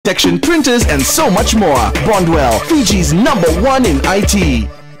protection, printers, and so much more. Bondwell, Fiji's #1 in IT.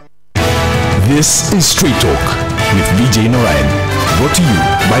 This is Straight Talk with Vijay Narayan, brought to you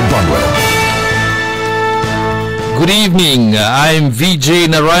by Bondwell. Good evening, I'm Vijay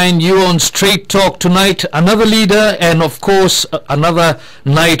Narayan. You on Straight Talk tonight. Another leader and of course another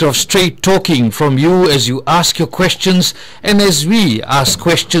night of straight talking from you as you ask your questions and as we ask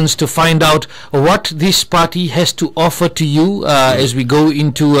questions to find out what this party has to offer to you as we go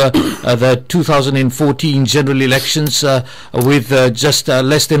into the 2014 general elections with just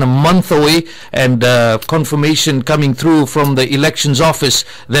less than a month away, and confirmation coming through from the elections office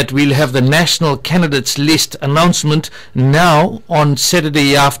that we'll have the national candidates list announcement now on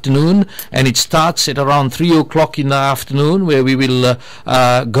Saturday afternoon, and it starts at around 3 o'clock in the afternoon, where we will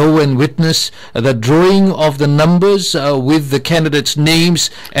go and witness the drawing of the numbers with the candidates' names,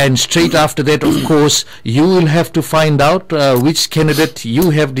 and straight after that, of course, you will have to find out which candidate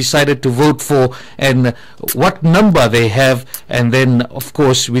you have decided to vote for and what number they have, and then of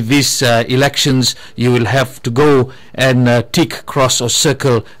course with these elections you will have to go and tick, cross or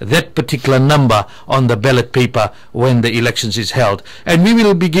circle that particular number on the ballot paper when the elections is held. And we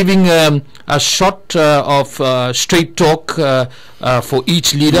will be giving a shot of straight talk for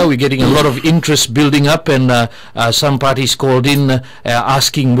each leader. We're getting a lot of interest building up, and some parties called in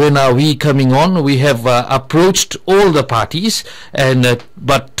asking when are we coming on. We have approached all the parties, and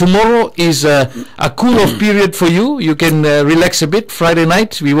but tomorrow is a cool-off period for you. You can relax a bit. Friday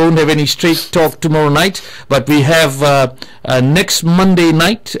night we won't have any straight talk tomorrow night, but we have next Monday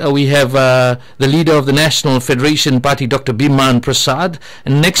night we have the leader of the National Federation Party, Dr. Biman Prasad,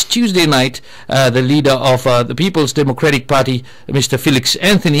 and next Tuesday night the leader of the People's Democratic Party, Mr. Felix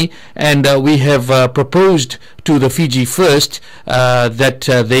Anthony, and we have proposed to the Fiji First that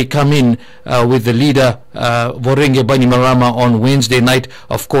they come in with the leader Vorenge Banimarama on Wednesday night.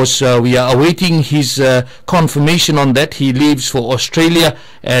 Of course, we are awaiting his confirmation on that. He leaves for Australia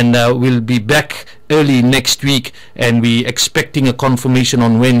and will be back early next week, and we expecting a confirmation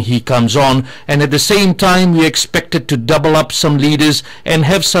on when he comes on. And at the same time, we expected to double up some leaders and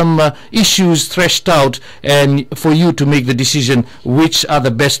have some issues threshed out, and for you to make the decision which are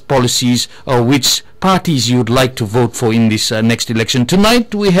the best policies or which parties you'd like to vote for in this next election.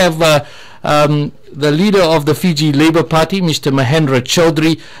 Tonight we have the leader of the Fiji Labour Party, Mr. Mahendra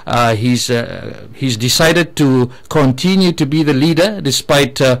Chaudhry. He's decided to continue to be the leader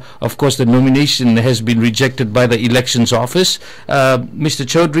despite, of course, the nomination has been rejected by the elections office. Mr.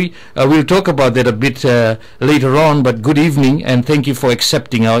 Chaudhry, we'll talk about that a bit later on, but good evening and thank you for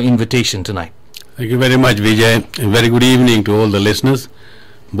accepting our invitation tonight. Thank you very much, Vijay, and very good evening to all the listeners.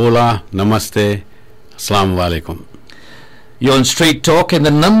 Bola, Namaste, Assalamu Alaikum. You're on Straight Talk, and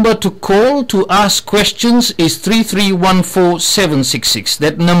the number to call to ask questions is 3314766.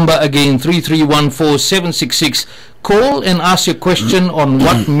 That number again, 3314766. Call and ask your question on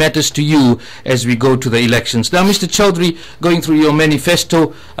what matters to you as we go to the elections. Now, Mr. Chaudhry, going through your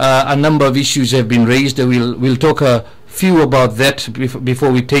manifesto, a number of issues have been raised. We'll talk a few about that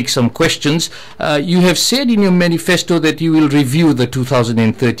before we take some questions. You have said in your manifesto that you will review the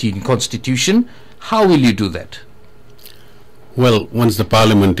 2013 Constitution. How will you do that? Well, once the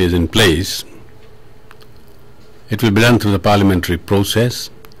Parliament is in place, it will be done through the parliamentary process.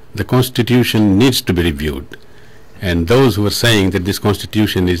 The Constitution needs to be reviewed, and those who are saying that this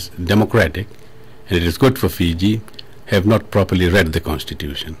Constitution is democratic and it is good for Fiji have not properly read the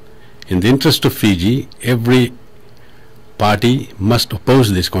Constitution. In the interest of Fiji, every party must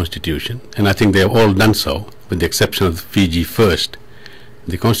oppose this Constitution, and I think they have all done so, with the exception of Fiji First.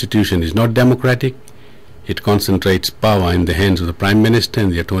 The Constitution is not democratic. It concentrates power in the hands of the Prime Minister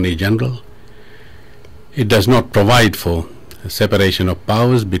and the Attorney General. It does not provide for a separation of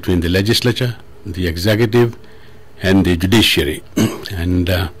powers between the legislature, the executive and the judiciary. And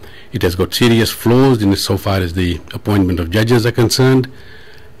it has got serious flaws in so far as the appointment of judges are concerned,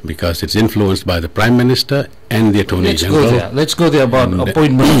 because it's influenced by the Prime Minister and the Attorney General. Let's go there about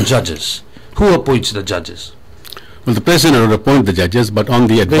appointment of judges. Who appoints the judges? Well, the President will appoint the judges, but on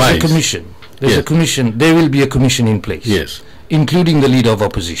the advice. There's a commission. There's a commission. There will be a commission in place. Yes. Including the leader of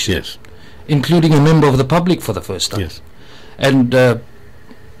opposition. Yes. Including a member of the public for the first time. Yes. And do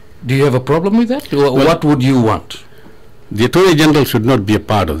you have a problem with that? Well, what would you want? The Attorney General should not be a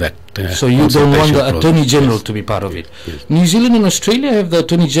part of that. So you don't want the Attorney General to be part of it? Yes. New Zealand and Australia have the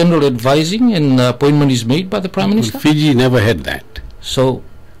Attorney General advising, and appointment is made by the Prime Minister? Well, Fiji never had that. So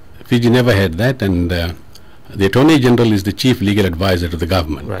Fiji never had that, and the Attorney General is the chief legal advisor to the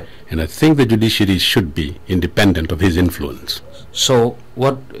government. Right. And I think the judiciary should be independent of his influence. So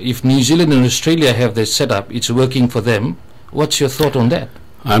what if New Zealand and Australia have their setup, it's working for them? What's your thought on that?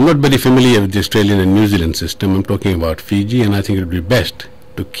 I'm not very familiar with the Australian and New Zealand system. I'm talking about Fiji, and I think it would be best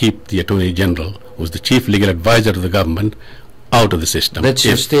to keep the Attorney General, who's the chief legal advisor to the government, out of the system. That's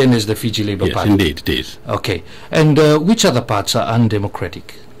your stand as the Fiji Labour Yes, Party? indeed it is. Okay. And which other parts are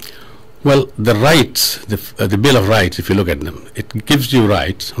undemocratic? Well, the rights, the Bill of Rights, if you look at them, it gives you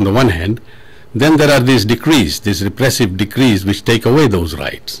rights on the one hand. Then there are these decrees, these repressive decrees which take away those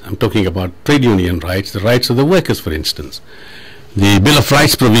rights. I'm talking about trade union rights, the rights of the workers, for instance. The Bill of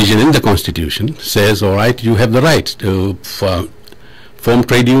Rights provision in the Constitution says, all right, you have the right to form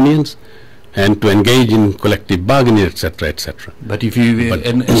trade unions and to engage in collective bargaining, etc., etc. But if you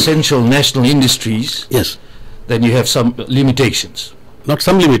in essential national industries, Yes. then you have some limitations. Not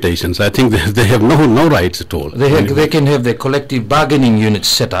some limitations. I think they have no rights at all. They can have their collective bargaining units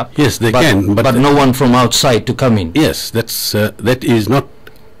set up. Yes, they can. But no one from outside to come in. Yes, that is not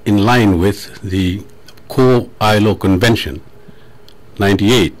in line with the core ILO Convention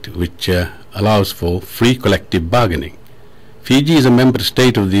 98, which allows for free collective bargaining. Fiji is a member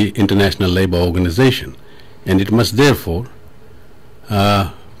state of the International Labour Organization, and it must therefore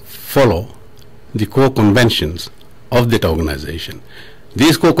follow the core conventions of that organization.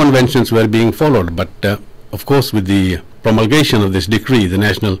 These core conventions were being followed, but of course with the promulgation of this decree, the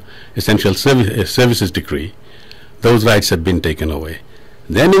National Essential Services Decree, those rights have been taken away.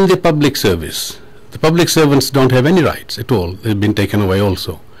 Then in the public service, the public servants don't have any rights at all. They've been taken away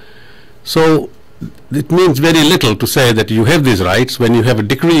also. So it means very little to say that you have these rights when you have a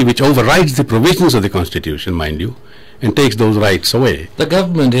decree which overrides the provisions of the Constitution, mind you, and takes those rights away. The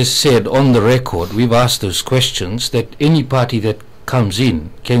government has said on the record, we've asked those questions, that any party that comes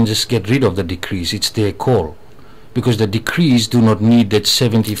in can just get rid of the decrees. It's their call, because the decrees do not need that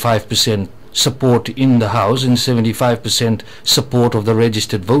 75% support in the House and 75% support of the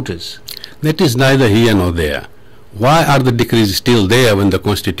registered voters. That is neither here nor there. Why are the decrees still there when the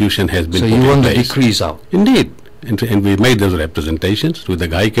Constitution has been put in place? So you want the decrees out? Indeed. And we made those representations with the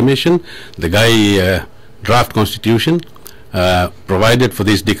Guy Commission. The Guy draft Constitution provided for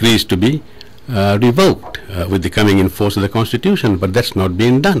these decrees to be revoked with the coming in force of the Constitution, but that's not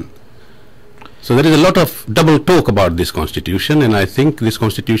being done. So there is a lot of double talk about this Constitution, and I think this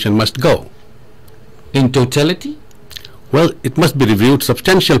Constitution must go. In totality? Well, it must be reviewed,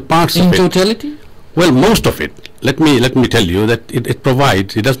 substantial parts of it. In totality? Well, most of it. Let me tell you that it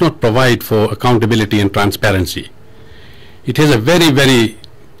does not provide for accountability and transparency. It has a very, very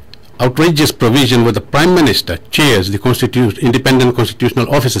outrageous provision where the Prime Minister chairs the Independent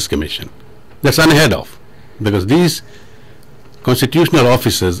Constitutional Officers Commission. That's unheard of, because these constitutional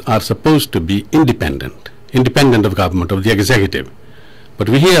officers are supposed to be independent of government, of the executive. But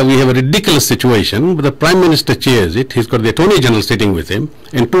here we have a ridiculous situation where the Prime Minister chairs it. He's got the Attorney General sitting with him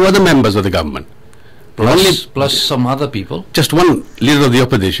and two other members of the government. Plus some other people. Just one leader of the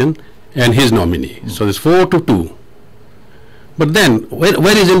opposition and his nominee. So there's 4-2. But then,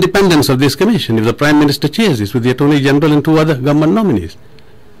 where is independence of this commission if the Prime Minister chairs this with the Attorney General and two other government nominees?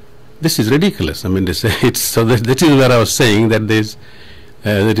 This is ridiculous. I mean, that is where I was saying that there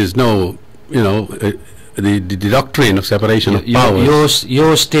is no, the doctrine of separation of powers.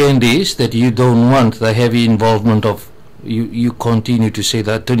 Your stand is that you don't want the heavy involvement of, you continue to say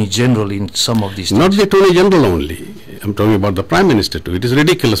the Attorney General in some of these things. Not the Attorney General only. I'm talking about the Prime Minister too. It is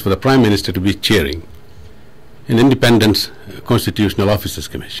ridiculous for the Prime Minister to be chairing an independent Constitutional Officers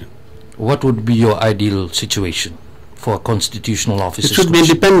Commission. What would be your ideal situation for a Constitutional Officers Commission? It should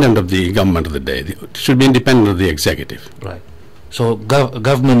be independent of the government of the day. It should be independent of the executive. Right. So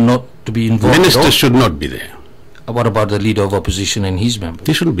government not to be involved. Ministers should not be there. What about the leader of opposition and his members?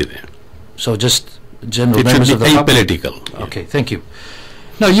 They shouldn't be there. So just general members of the public. It should be apolitical. Okay, thank you.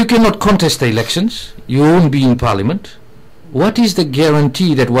 Now, you cannot contest the elections. You won't be in Parliament. What is the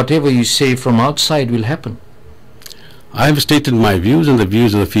guarantee that whatever you say from outside will happen? I have stated my views and the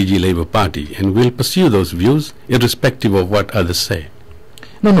views of the Fiji Labour Party, and will pursue those views irrespective of what others say.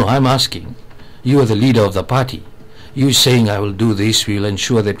 No, I'm asking. You are the leader of the party. You saying, I will do this, we will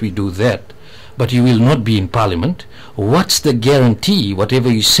ensure that we do that, but you will not be in Parliament. What's the guarantee whatever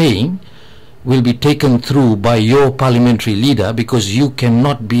you're saying will be taken through by your parliamentary leader, because you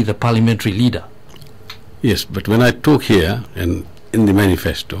cannot be the parliamentary leader? Yes, but when I talk here and in the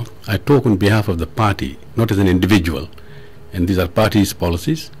manifesto, I talk on behalf of the party, not as an individual. And these are party's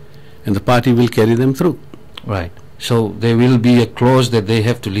policies, and the party will carry them through. Right. So there will be a clause that they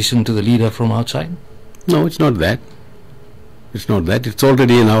have to listen to the leader from outside? No, it's not that. It's not that. It's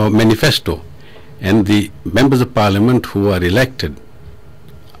already in our manifesto. And the members of Parliament who are elected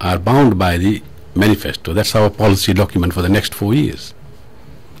are bound by the manifesto. That's our policy document for the next 4 years.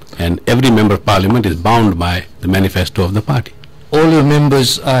 And every member of Parliament is bound by the manifesto of the party. all your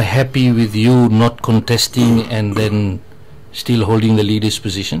members are happy with you not contesting and then still holding the leader's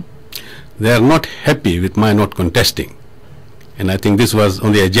position? They are not happy with my not contesting. And I think this was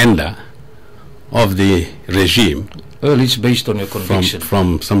on the agenda of the regime. Well, it's based on your conviction.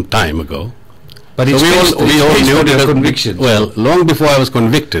 From some time ago. But it's based on your conviction. Well, long before I was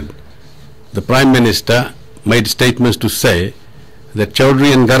convicted, the Prime Minister made statements to say that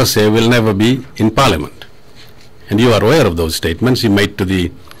Chaudhry and Garse will never be in Parliament. And you are aware of those statements he made to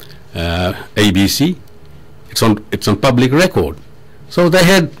the ABC. It's on public record. So they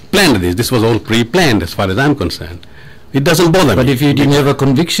had planned this. This was all pre-planned as far as I'm concerned. It doesn't bother me. But if you didn't have a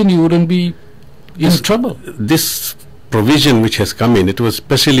conviction, you wouldn't be in trouble. This provision which has come in, it was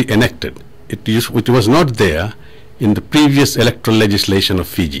specially enacted. It was not there in the previous electoral legislation of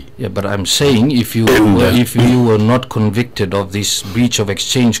Fiji. Yeah, but I'm saying if you were not convicted of this breach of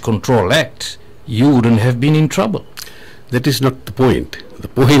Exchange Control Act, you wouldn't have been in trouble. That is not the point. The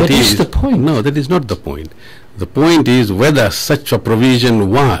point What is the point? No, that is not the point. The point is whether such a provision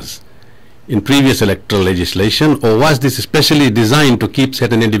was in previous electoral legislation, or was this especially designed to keep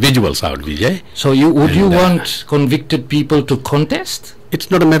certain individuals out, Vijay? So would you want convicted people to contest?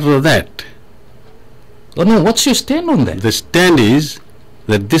 It's not a matter of that. Oh no, what's your stand on that? The stand is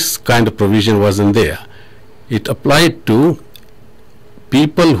that this kind of provision wasn't there. It applied to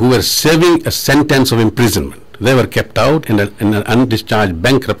people who were serving a sentence of imprisonment. They were kept out, and an undischarged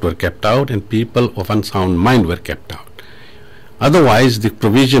bankrupt were kept out, and people of unsound mind were kept out. Otherwise, the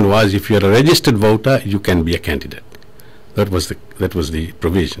provision was, if you are a registered voter, you can be a candidate. That was the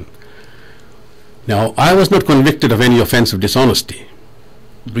provision. Now, I was not convicted of any offence of dishonesty.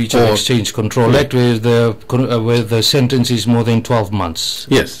 Breach of Exchange Control Act, where the sentence is more than 12 months.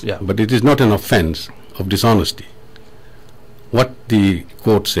 Yes, yeah. But it is not an offence of dishonesty. What the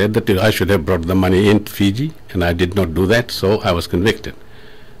court said, that I should have brought the money in Fiji, and I did not do that, so I was convicted.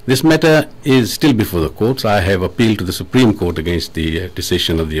 This matter is still before the courts. I have appealed to the Supreme Court against the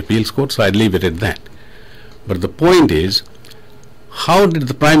decision of the appeals court, so I'd leave it at that. But the point is, how did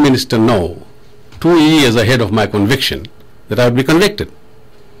the Prime Minister know 2 years ahead of my conviction that I would be convicted?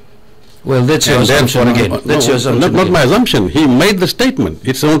 Well, that's your assumption again. That's your assumption. Not my assumption. He made the statement.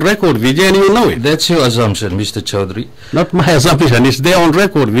 It's on record, Vijay, and you know it. That's your assumption, Mr. Chaudhry. Not my assumption. It's there on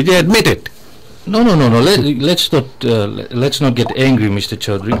record. Vijay, admit it. No. Let's not get angry, Mr.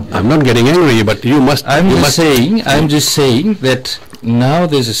 Chaudhry. I'm not getting angry, but you must. I'm just saying that now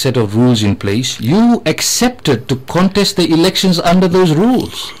there's a set of rules in place. You accepted to contest the elections under those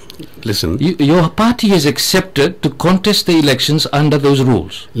rules. Listen. Your party has accepted to contest the elections under those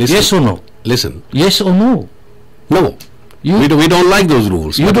rules. Listen. Yes or no? Listen. Yes or no? No. We don't like those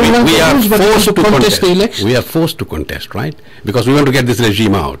rules. You don't like the rules, but forced to contest the election. We are forced to contest, right? Because we want to get this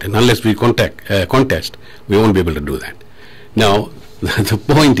regime out, and unless we contest, we won't be able to do that. Now, the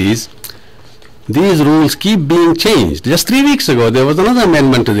point is, these rules keep being changed. Just 3 weeks ago, there was another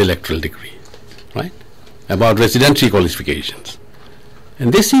amendment to the electoral decree, right, about residency qualifications.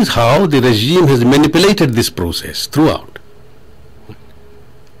 And this is how the regime has manipulated this process throughout.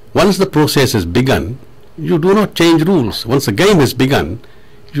 Once the process has begun, you do not change rules. Once the game has begun,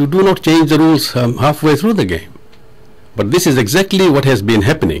 you do not change the rules halfway through the game. But this is exactly what has been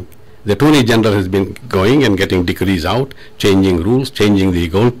happening. The Attorney General has been going and getting decrees out, changing rules, changing the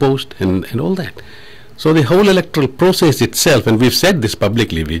goalpost, and all that. So the whole electoral process itself, and we've said this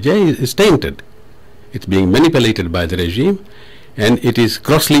publicly, Vijay, is tainted. It's being manipulated by the regime, and it is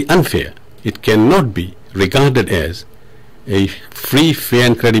grossly unfair. It cannot be regarded as a free, fair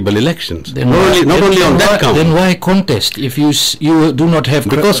and credible elections. Not only on that count. Then why contest if you do not have...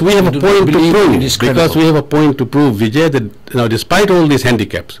 Because we have a point to prove. Because we have a point to prove, Vijay, that despite all these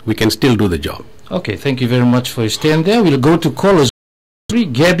handicaps, we can still do the job. Okay, thank you very much for your stand there. We'll go to callers.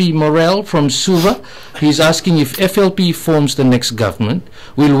 Gabby Morel from Suva. He's asking if FLP forms the next government,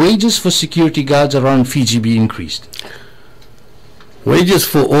 will wages for security guards around Fiji be increased? Wages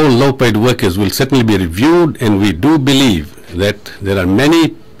for all low-paid workers will certainly be reviewed, and we do believe that there are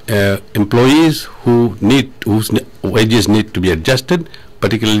many employees whose wages need to be adjusted,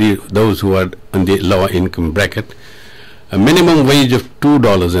 particularly those who are on the lower income bracket. A minimum wage of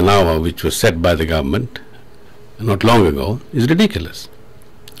 $2 an hour, which was set by the government not long ago, is ridiculous.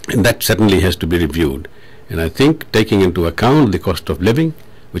 And that certainly has to be reviewed. And I think, taking into account the cost of living,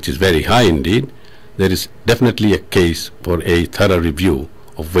 which is very high indeed, there is definitely a case for a thorough review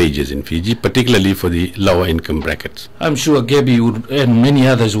of wages in Fiji, particularly for the lower income brackets. I'm sure Gabby would, and many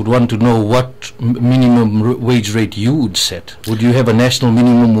others would want to know what minimum wage rate you would set. Would you have a national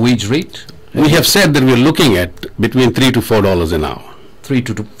minimum wage rate? We have said that we're looking at between $3 to $4 an hour. $3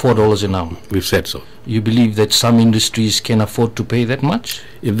 to $4 an hour. We've said so. You believe that some industries can afford to pay that much?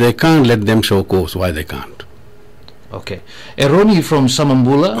 If they can't, let them show cause why they can't. Okay. Eroni from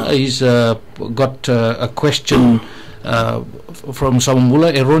Samambula, he's got a question from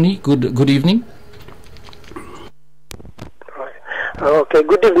Samambula. Eroni, good evening. Okay,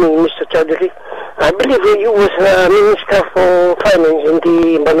 good evening, Mr. Chaudhry. I believe you was Minister for Finance in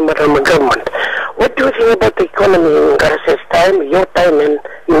the Mahendra government. What do you think about the economy in Garas's time, your time, and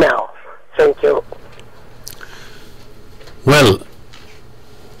now? Thank you. Well,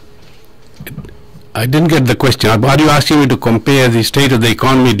 I didn't get the question. Are you asking me to compare the state of the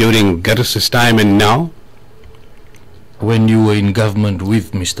economy during Garas's time and now? When you were in government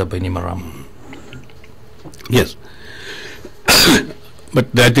with Mr. Bainimarama. Yes.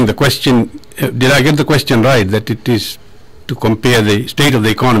 But I think the question, did I get the question right, that it is to compare the state of the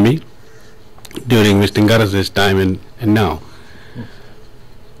economy during Mr. Garas's time and now?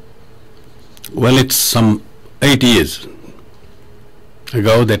 Well, it's some 8 years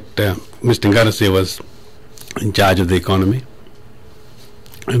ago that Mr. Garase was in charge of the economy.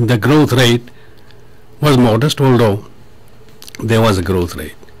 And the growth rate was modest, although there was a growth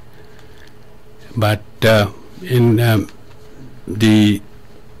rate. But in the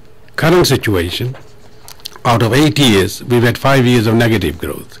current situation, out of 8 years, we've had 5 years of negative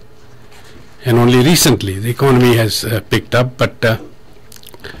growth. And only recently the economy has picked up, but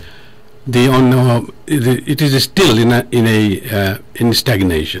it is still in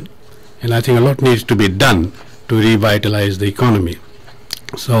stagnation. And I think a lot needs to be done to revitalize the economy.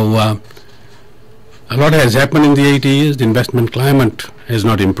 So a lot has happened in the 8 years. The investment climate has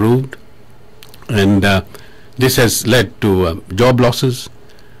not improved. And this has led to job losses,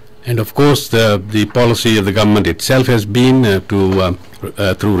 and of course the policy of the government itself has been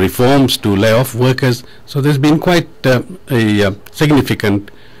through reforms to lay off workers. So there's been quite a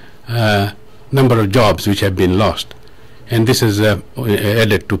significant number of jobs which have been lost, and this has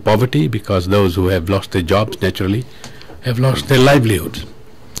added to poverty, because those who have lost their jobs naturally have lost their livelihoods.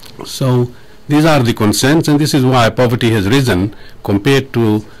 So these are the concerns, and this is why poverty has risen compared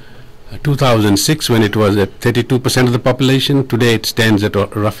to 2006, when it was at 32% of the population. Today it stands at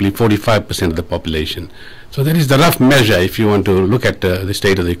roughly 45% of the population. So that is the rough measure if you want to look at the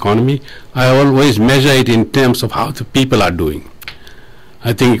state of the economy. I always measure it in terms of how the people are doing.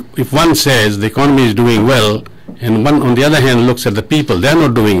 I think if one says the economy is doing well, and one on the other hand looks at the people, they are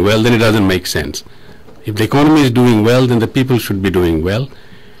not doing well, then it doesn't make sense. If the economy is doing well, then the people should be doing well,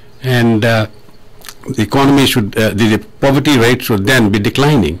 and the economy should, the poverty rate should then be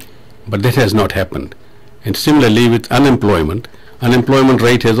declining. But that has not happened. And similarly with unemployment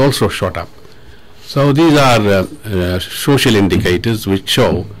rate has also shot up. So these are social indicators which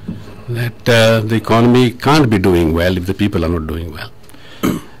show that the economy can't be doing well if the people are not doing well.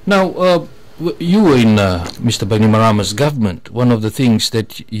 Now, you were in Mr. Bainimarama's government. One of the things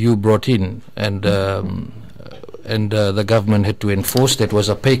that you brought in and the government had to enforce, that was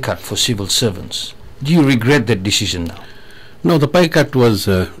a pay cut for civil servants. Do you regret that decision now? No, the pay cut was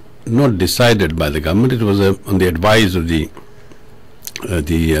not decided by the government. It was on the advice of the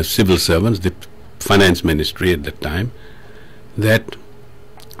civil servants, the finance ministry at that time, that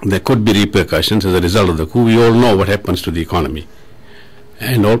there could be repercussions as a result of the coup. We all know what happens to the economy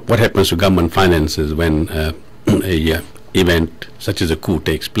and what happens to government finances when a event such as a coup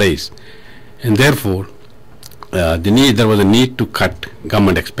takes place, and therefore there was a need to cut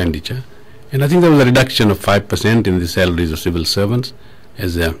government expenditure. And I think there was a reduction of 5% in the salaries of civil servants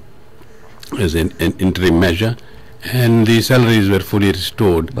as an interim measure, and the salaries were fully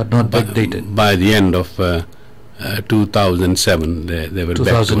restored, but not backdated. By the end of 2007. They were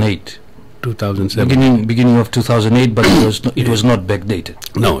 2008. 2007. Beginning of 2008, but it was not backdated.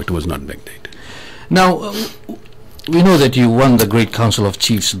 No, it was not backdated. Now, we know that you won the Great Council of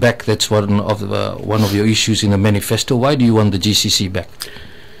Chiefs back. That's one of your issues in the manifesto. Why do you want the GCC back?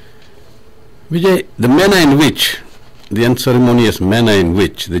 Vijay, the manner in which, the unceremonious manner in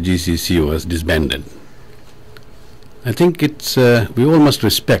which the GCC was disbanded, I think it's we all must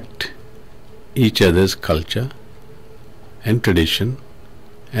respect each other's culture and tradition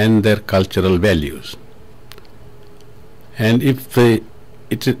and their cultural values. And if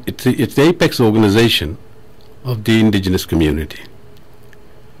it's the apex organization of the indigenous community,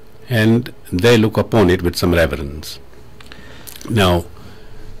 and they look upon it with some reverence. Now,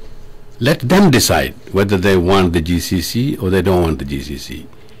 let them decide whether they want the GCC or they don't want the GCC,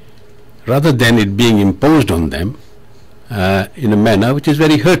 rather than it being imposed on them in a manner which is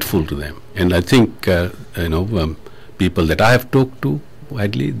very hurtful to them. And I think people that I have talked to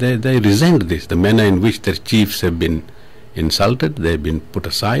widely, they resent this, the manner in which their chiefs have been insulted, they've been put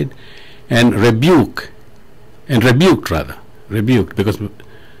aside and rebuked because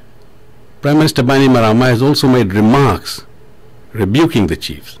Prime Minister Bainimarama has also made remarks rebuking the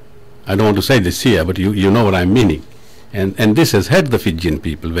chiefs. I don't want to say this here, but you know what I'm meaning. And this has hurt the Fijian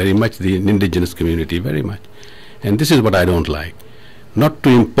people very much, the indigenous community very much. And this is what I don't like. Not to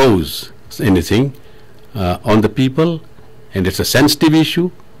impose anything on the people, and it's a sensitive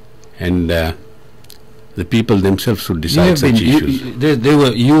issue, and the people themselves should decide such issues.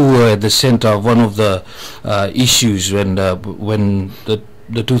 You were at the center of one of the issues when the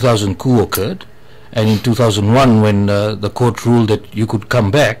 2000 coup occurred, and in 2001 when the court ruled that you could come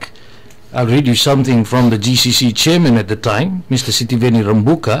back. I'll read you something from the GCC chairman at the time, Mr. Sitiveni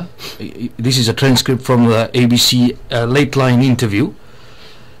Rambuka. This is a transcript from the ABC Late Line interview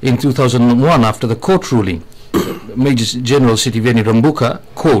in 2001 after the court ruling. Major General Sitiveni Rambuka,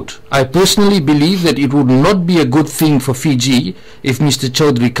 quote, "I personally believe that it would not be a good thing for Fiji if Mr.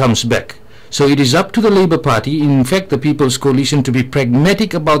 Chaudhry comes back. So it is up to the Labour Party, in fact the People's Coalition, to be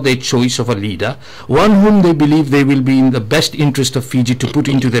pragmatic about their choice of a leader, one whom they believe they will be in the best interest of Fiji to put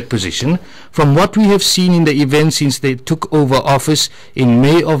into that position. From what we have seen in the events since they took over office in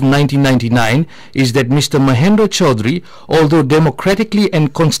May of 1999 is that Mr. Mahendra Chaudhry, although democratically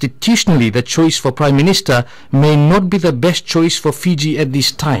and constitutionally the choice for Prime Minister, may not be the best choice for Fiji at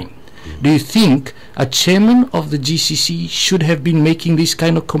this time." Do you think a chairman of the GCC should have been making these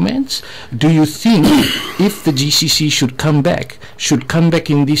kind of comments? Do you think if the GCC should come back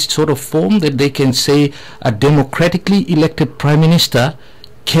in this sort of form that they can say a democratically elected Prime Minister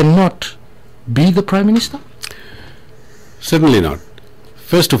cannot be the Prime Minister? Certainly not.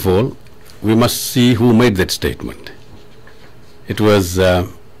 First of all, we must see who made that statement. It was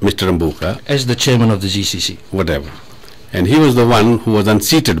Mr. Rambuka. As the chairman of the GCC. Whatever. And he was the one who was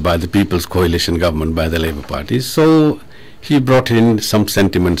unseated by the People's Coalition government, by the Labour Party. So he brought in some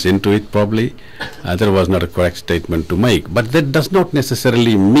sentiments into it, probably. That was not a correct statement to make. But that does not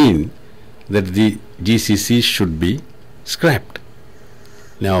necessarily mean that the GCC should be scrapped.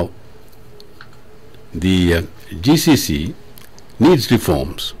 Now, the GCC needs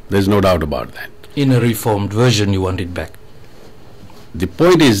reforms. There's no doubt about that. In a reformed version, you want it back. The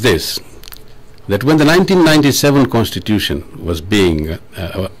point is this, that when the 1997 Constitution was being,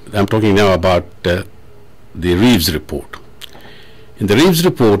 I'm talking now about the Reeves report. In the Reeves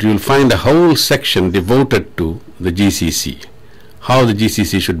report, you will find a whole section devoted to the GCC, how the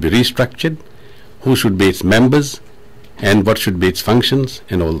GCC should be restructured, who should be its members, and what should be its functions,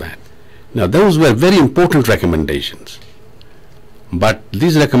 and all that. Now, those were very important recommendations, but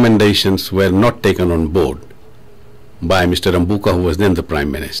these recommendations were not taken on board by Mr. Rambuka, who was then the Prime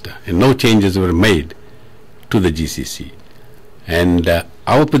Minister, and no changes were made to the GCC. And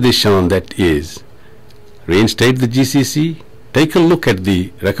our position on that is reinstate the GCC, take a look at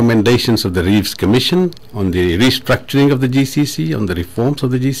the recommendations of the Reeves Commission on the restructuring of the GCC, on the reforms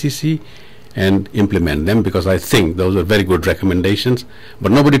of the GCC, and implement them, because I think those are very good recommendations,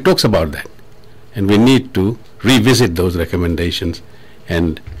 but nobody talks about that. And we need to revisit those recommendations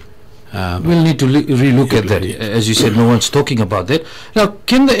and we'll need to relook at that. As you said, no one's talking about that. Now,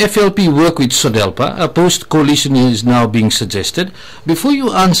 can the FLP work with SODELPA? A post-coalition is now being suggested. Before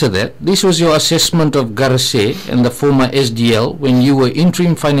you answer that, this was your assessment of Garase and the former SDL when you were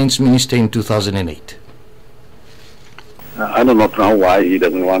interim finance minister in 2008. I don't know now why he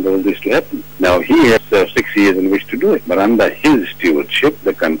doesn't want all this to happen. Now, he has 6 years in which to do it, but under his stewardship,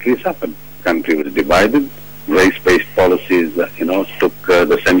 the country suffered. The country was divided. Race-based policies, took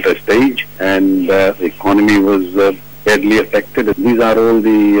the center stage, and the economy was badly affected. These are all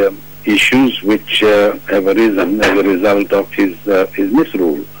the issues which have arisen as a result of his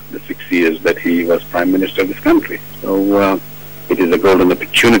misrule, the 6 years that he was Prime Minister of this country. So it is a golden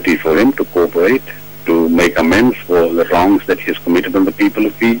opportunity for him to cooperate, to make amends for the wrongs that he has committed on the people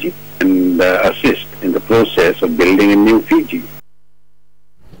of Fiji, and assist in the process of building a new Fiji.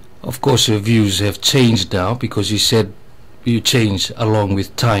 Of course, your views have changed now, because you said you changed along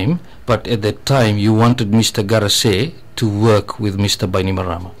with time, but at that time you wanted Mr. Garase to work with Mr.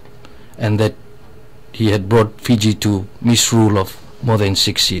 Bainimarama, and that he had brought Fiji to misrule of more than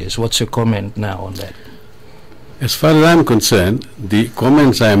 6 years. What's your comment now on that? As far as I'm concerned, the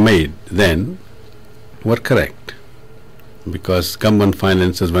comments I made then were correct, because government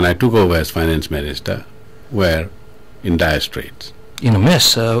finances, when I took over as finance minister, were in dire straits. In a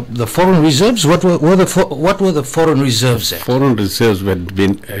mess. The foreign reserves, what were the foreign reserves at? Foreign reserves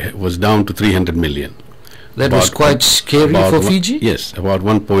was down to 300 million. That was quite scary for Fiji? Yes, about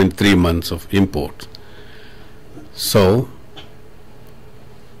 1.3 months of imports. So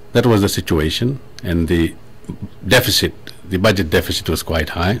that was the situation, and the deficit the budget deficit was quite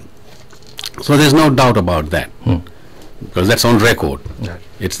high. So there's no doubt about that, because that's on record. Right.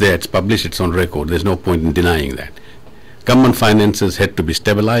 It's there, it's published, it's on record. There's no point in denying that. Government finances had to be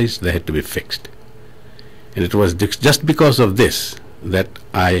stabilized, they had to be fixed. And it was just because of this that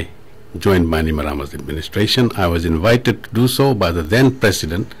I joined Bainimarama's administration. I was invited to do so by the then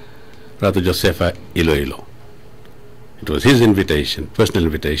President, Ratu Josefa Iloilo. It was his invitation, personal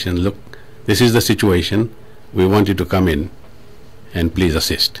invitation. Look, this is the situation. We want you to come in and please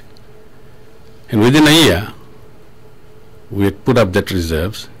assist. And within a year, we had put up debt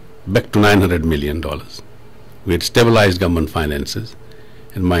reserves back to $900 million. We had stabilized government finances.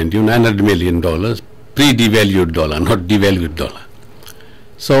 And mind you, $900 million pre-devalued dollar, not devalued dollar.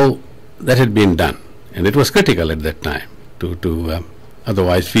 So that had been done. And it was critical at that time.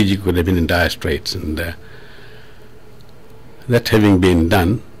 Otherwise, Fiji could have been in dire straits. And that having been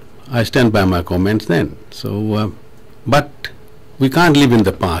done, I stand by my comments then. So, but we can't live in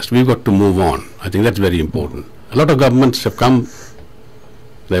the past. We've got to move on. I think that's very important. A lot of governments have come.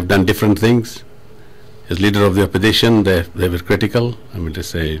 They've done different things. As leader of the opposition, they were critical. I mean, to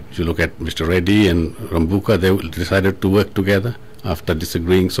say, if you look at Mr. Reddy and Rambuka, they decided to work together after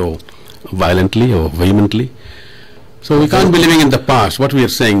disagreeing so violently or vehemently. So we can't be living in the past. What we are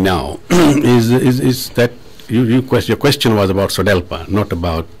saying now is that your question was about Sodelpa, not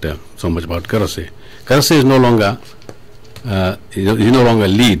about so much about Karase. Karase is no longer he no longer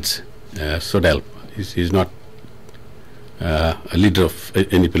leads Sodelpa. He's not a leader of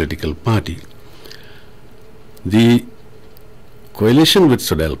any political party. The coalition with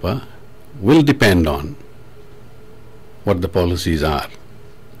Sodelpa will depend on what the policies are.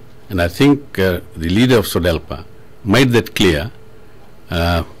 And I think the leader of Sodelpa made that clear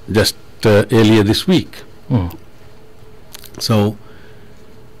just earlier this week. So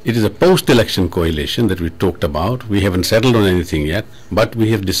it is a post-election coalition that we talked about. We haven't settled on anything yet, but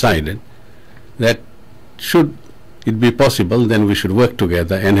we have decided that should it be possible, then we should work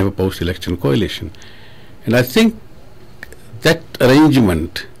together and have a post-election coalition. And I think that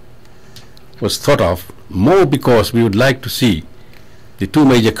arrangement was thought of more because we would like to see the two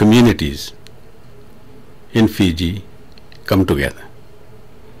major communities in Fiji come together.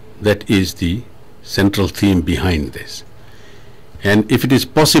 That is the central theme behind this. And if it is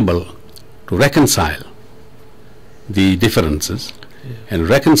possible to reconcile the differences and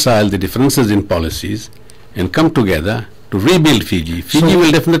reconcile the differences in policies and come together to rebuild Fiji, Fiji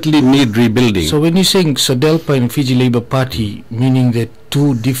will definitely need rebuilding. So when you're saying Sodelpa and Fiji Labour Party, meaning that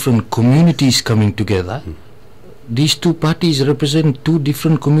two different communities coming together, these two parties represent two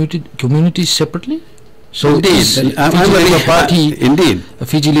different communities separately? So indeed,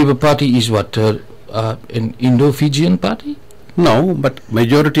 Fiji Labour Party is what, an Indo-Fijian party? No, but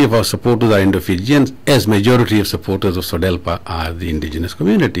majority of our supporters are Indo-Fijians, as majority of supporters of Sodelpa are the indigenous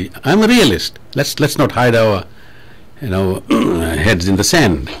community. I'm a realist. Let's not hide our heads in the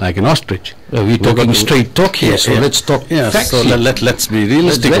sand like an ostrich. We're talking straight talk here, so let's talk facts. So let's be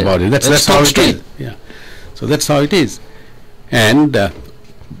realistic about it. That's how it is. Yeah. So that's how it is. And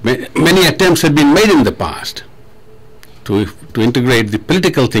many attempts have been made in the past to integrate the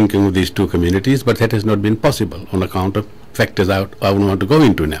political thinking of these two communities, but that has not been possible on account of factors I wouldn't want to go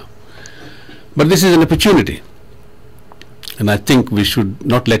into now. But this is an opportunity, and I think we should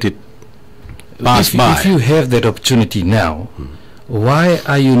not let it pass by. If you have that opportunity now, why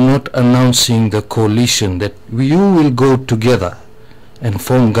are you not announcing the coalition that you will go together and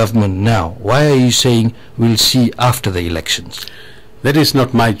form government now? Why are you saying we'll see after the elections? That is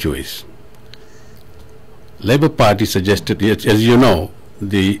not my choice. Labour Party suggested, as you know,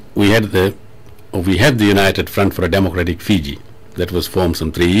 we had the United Front for a Democratic Fiji that was formed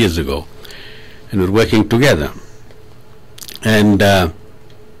some 3 years ago, and we're working together. And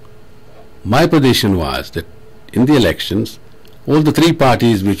my position was that in the elections, all the three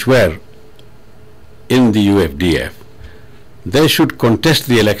parties which were in the UFDF, they should contest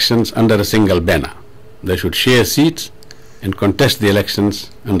the elections under a single banner. They should share seats and contest the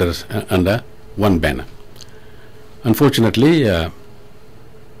elections under one banner. Unfortunately,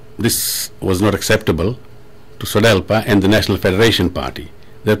 this was not acceptable to Sodelpa and the National Federation Party.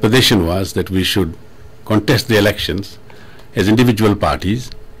 Their position was that we should contest the elections as individual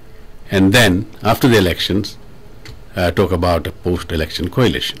parties, and then after the elections talk about a post-election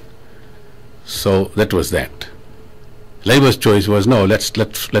coalition. So that was that. Labour's choice was no,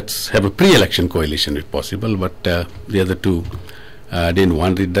 let's have a pre-election coalition if possible, but the other two didn't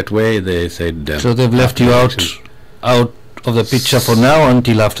want it that way. They said so they've left you out of the picture for now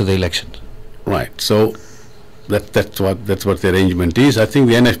until after the elections. Right. So That's what the arrangement is. I think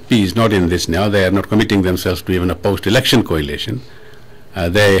the NFP is not in this now. They are not committing themselves to even a post-election coalition.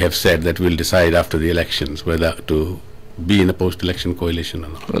 They have said that we'll decide after the elections whether to be in a post-election coalition or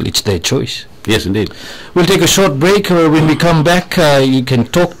not. Well, it's their choice. Yes, indeed. We'll take a short break. When we come back, you can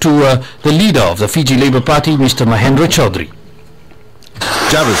talk to the leader of the Fiji Labour Party, Mr. Mahendra Chaudhry.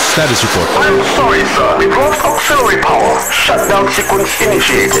 Jarvis, status report. I'm sorry, sir. We've lost auxiliary power. Shutdown sequence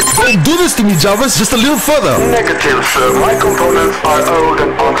initiated. Don't do this to me, Jarvis. Just a little further. Negative, sir. My components are old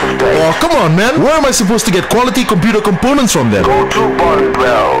and out of date. Oh, come on, man. Where am I supposed to get quality computer components from then? Go to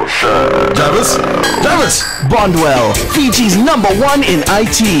Bondwell, sir. Jarvis? Jarvis! Bondwell, Fiji's #1 in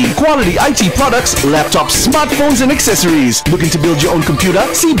IT. Quality IT products, laptops, smartphones and accessories. Looking to build your own computer?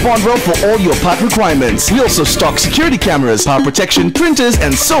 See Bondwell for all your part requirements. We also stock security cameras, power protection, printers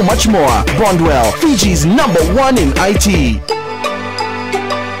and so much more. Bondwell, Fiji's #1 in IT.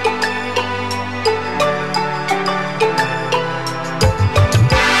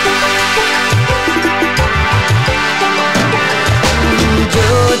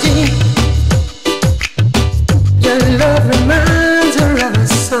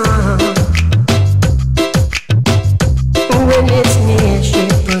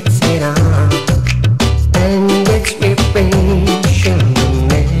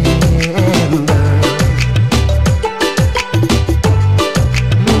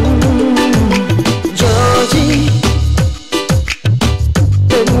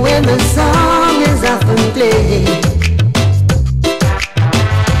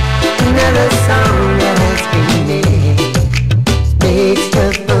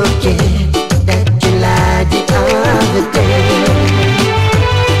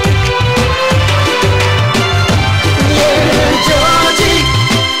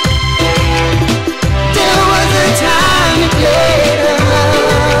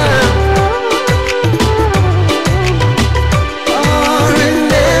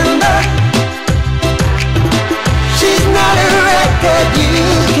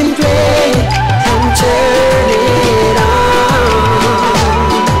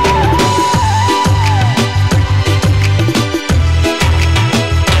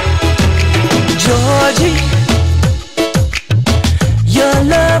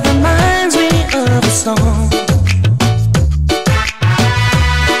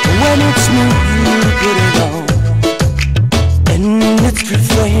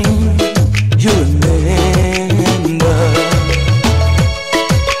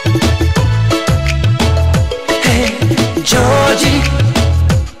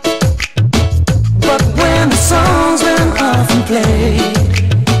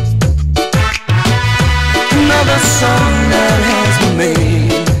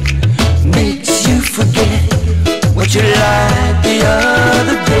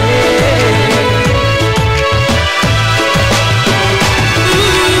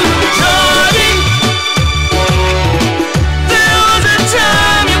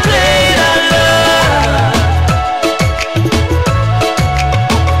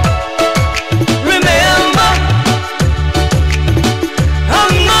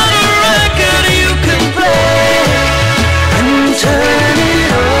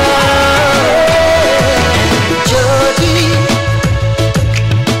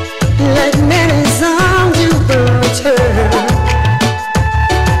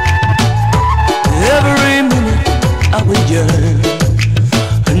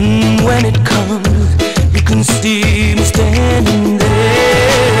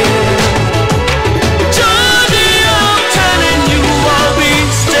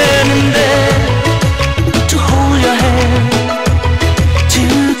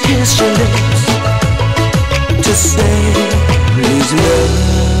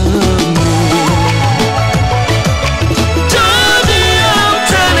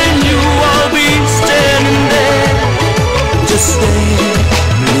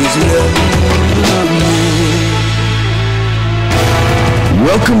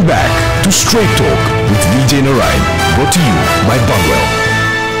 Welcome back to Straight Talk with Vijay Narayan, brought to you by Bondwell.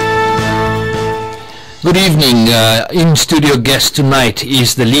 Good evening. In studio guest tonight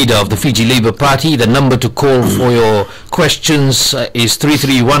is the leader of the Fiji Labour Party. The number to call for your questions is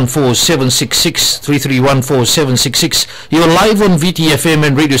 3314766, 3314766. You're live on Viti FM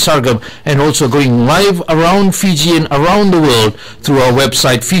and Radio Sargam, and also going live around Fiji and around the world through our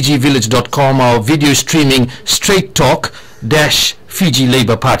website fijivillage.com, our video streaming Straight Talk Fiji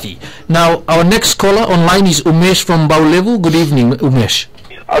Labour Party. Now, our next caller online is Umesh from Baulevu. Good evening, Umesh.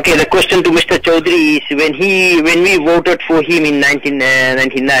 Okay, the question to Mr. Chaudhry is when we voted for him in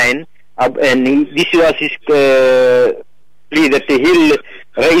 1999, this was his plea that he'll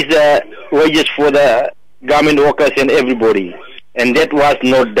raise the wages for the garment workers and everybody. And that was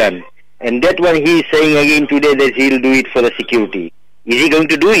not done. And that one he is saying again today that he will do it for the security. Is he going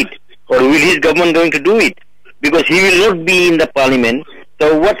to do it? Or will his government going to do it? Because he will not be in the parliament.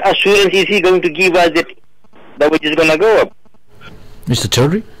 So what assurance is he going to give us that the wage is going to go up? Mr.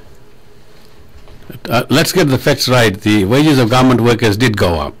 Chaudhry? Let's get the facts right. The wages of garment workers did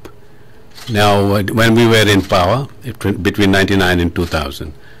go up. Now, when we were in power, between 99 and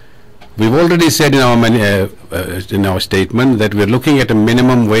 2000, we've already said in our statement that we're looking at a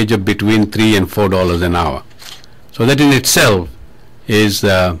minimum wage of between $3 and $4 an hour. So that in itself is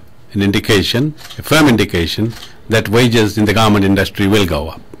an indication, a firm indication, that wages in the garment industry will go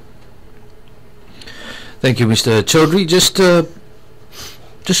up. Thank you, Mr. Chaudhry.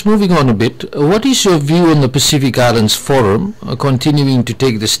 Just moving on a bit, what is your view on the Pacific Islands Forum continuing to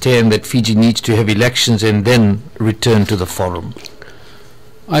take the stand that Fiji needs to have elections and then return to the forum?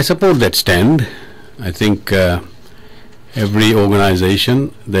 I support that stand. I think every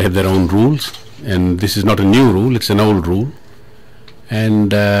organization, they have their own rules, and this is not a new rule, it's an old rule.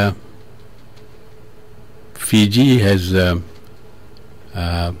 And Fiji has,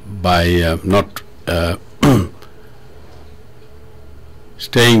 by not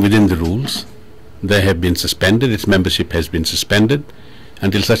staying within the rules, they have been suspended, its membership has been suspended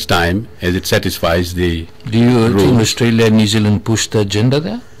until such time as it satisfies the Do you rules. think Australia and New Zealand push the agenda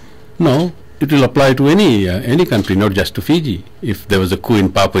there? No, it will apply to any country, not just to Fiji. If there was a coup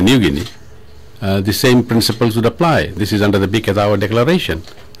in Papua New Guinea, the same principles would apply. This is under the Bikatawa Declaration.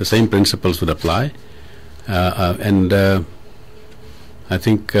 The same principles would apply, and I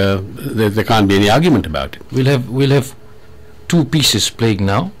think there can't be any argument about it. We'll have two pieces playing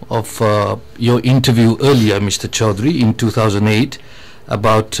now of your interview earlier, Mr. Chaudhry, in 2008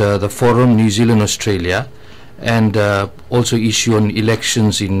 about the forum, New Zealand, Australia, and also issue on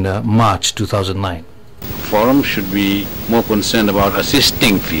elections in March 2009. Forum should be more concerned about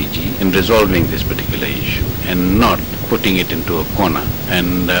assisting Fiji in resolving this particular issue and not putting it into a corner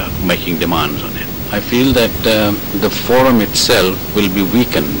and making demands on it. I feel that the forum itself will be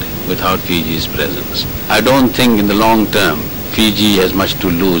weakened without Fiji's presence. I don't think in the long term Fiji has much to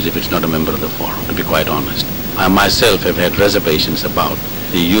lose if it's not a member of the forum, to be quite honest. I myself have had reservations about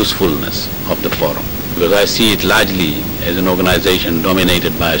the usefulness of the forum, because I see it largely as an organization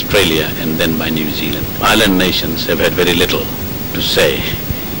dominated by Australia and then by New Zealand. Island nations have had very little to say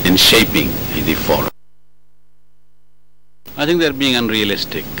in shaping the forum. I think they're being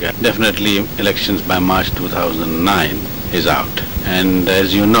unrealistic. Definitely elections by March 2009 is out. And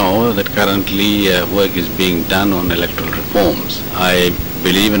as you know, that currently work is being done on electoral reforms. I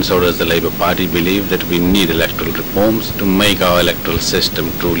believe, and so does the Labour Party believe, that we need electoral reforms to make our electoral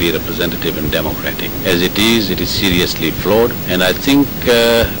system truly representative and democratic. As it is seriously flawed, and I think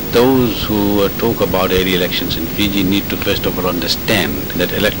those who talk about early elections in Fiji need to first of all understand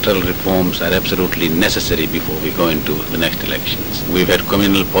that electoral reforms are absolutely necessary before we go into the next elections. We've had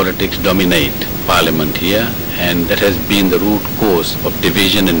communal politics dominate Parliament here, and that has been the root cause of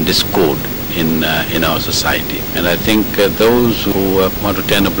division and discord in our society. And I think those who want to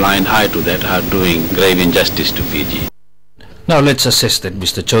turn a blind eye to that are doing grave injustice to Fiji. Now let's assess that,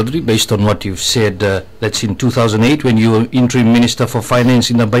 Mr. Chaudhry, based on what you've said. That's in 2008 when you were Interim Minister for Finance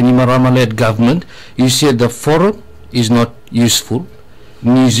in the Bainimarama-led government. You said the forum is not useful.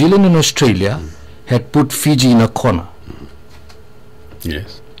 New Zealand and Australia had put Fiji in a corner.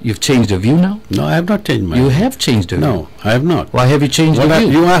 Yes. You've changed your view now? No, I have not changed my view. You view. have changed your view? No, I have not. Why have you changed your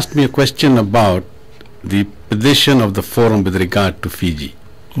view? You asked me a question about the position of the forum with regard to Fiji.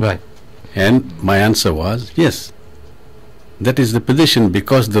 Right. And my answer was, yes, that is the position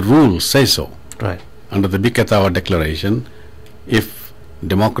because the rules say so. Right. Under the Bikatawa Declaration, if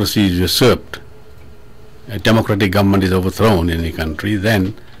democracy is usurped, a democratic government is overthrown in any country,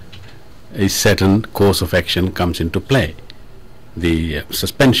 then a certain course of action comes into play. The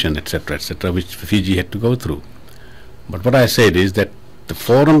suspension, etc., which Fiji had to go through. But what I said is that the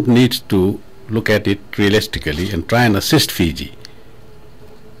forum needs to look at it realistically and try and assist Fiji.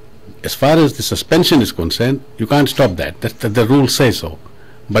 As far as the suspension is concerned, you can't stop that. The rules say so.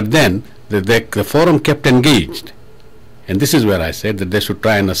 But then the forum kept engaged. And this is where I said that they should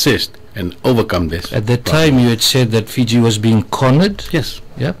try and assist and overcome this. At that time you had said that Fiji was being cornered? Yes.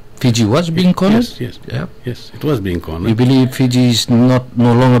 Yeah. Fiji was being cornered? Yes. Yeah. Yes, it was being cornered. You believe Fiji is no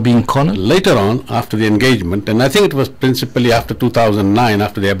longer being cornered? Later on, after the engagement, and I think it was principally after 2009,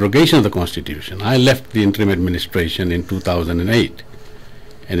 after the abrogation of the Constitution, I left the interim administration in 2008.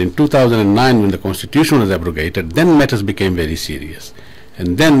 And in 2009, when the Constitution was abrogated, then matters became very serious.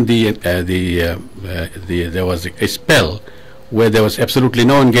 And then there was a spell where there was absolutely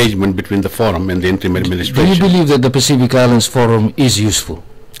no engagement between the forum and the interim administration. Do you believe that the Pacific Islands Forum is useful?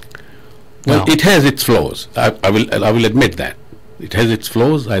 Well, it has its flaws. I will admit that. It has its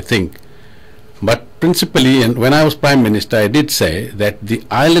flaws, I think. But principally, and when I was Prime Minister, I did say that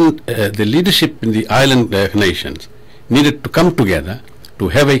the leadership in the island nations needed to come together to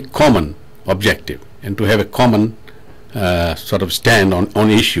have a common objective and to have a common sort of stand on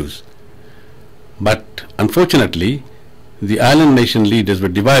issues. But unfortunately, the island nation leaders were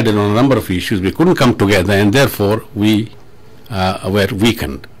divided on a number of issues. We couldn't come together, and therefore we were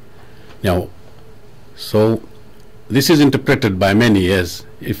weakened. Now, so this is interpreted by many as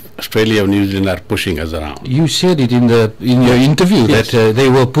if Australia or New Zealand are pushing us around. You said it in your interview that they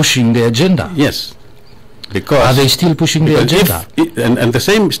were pushing the agenda. Yes. Because are they still pushing the agenda? And the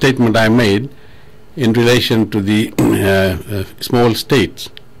same statement I made in relation to the small states.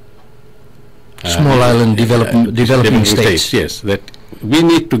 Small island developing states. Yes, that we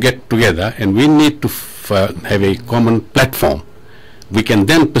need to get together and we need to have a common platform. We can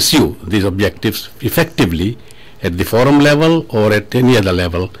then pursue these objectives effectively at the forum level or at any other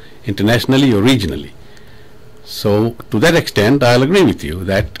level, internationally or regionally. So, to that extent, I'll agree with you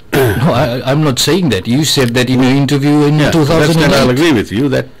that... No, I'm not saying that. You said that in your interview in 2008. To that extent, I'll agree with you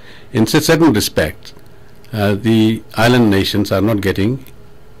that in certain respects, the island nations are not getting...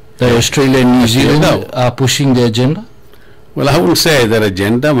 The Australia and New Zealand are pushing the agenda? Well, I wouldn't say their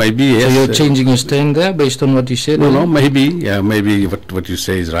agenda, maybe, yes. So you're changing your stand there based on what you said? No, maybe what you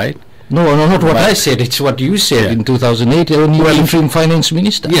say is right. No, not what I said, it's what you said in 2008 when you were interim finance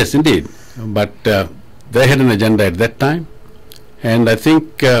minister. Yes, indeed. But they had an agenda at that time. And I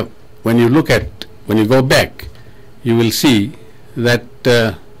think when you go back, you will see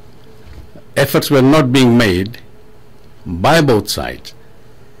that efforts were not being made by both sides.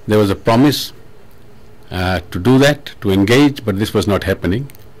 There was a promise to do that, to engage, but this was not happening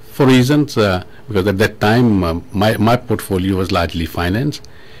for reasons, because at that time my portfolio was largely finance.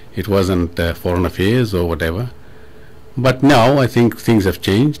 It wasn't foreign affairs or whatever. But now I think things have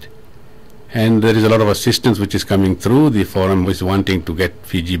changed, and there is a lot of assistance which is coming through. The forum is wanting to get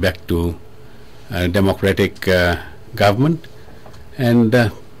Fiji back to a democratic government, and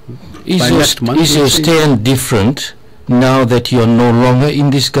is your stand different now that you are no longer in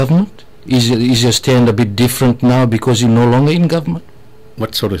this government? Is your stand a bit different now because you're no longer in government?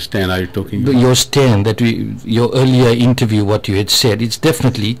 What sort of stand are you talking about? Your stand, your earlier interview, what you had said, it's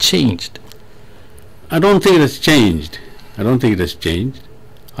definitely changed. I don't think it has changed.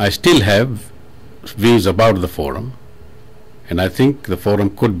 I still have views about the forum, and I think the forum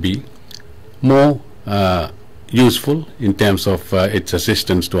could be more useful in terms of its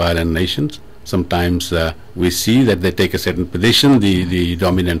assistance to island nations. Sometimes we see that they take a certain position, the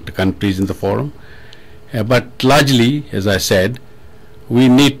dominant countries in the forum. But largely, as I said, we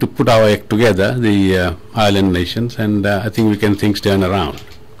need to put our act together, the island nations, and I think we can things turn around.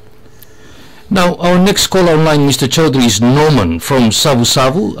 Now, our next caller online, Mr. Chaudhry, is Norman from Savu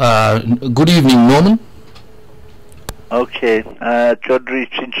Savu. Good evening, Norman. Okay, Chaudhry,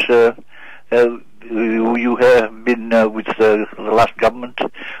 since you have been with the last government,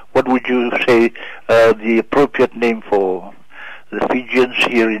 what would you say the appropriate name for the Fijians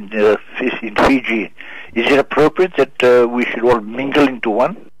here in Fiji? Is it appropriate that we should all mingle into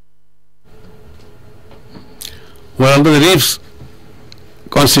one? Well, under the Reef's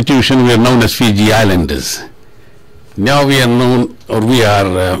constitution, we are known as Fiji Islanders. Now we are known, or we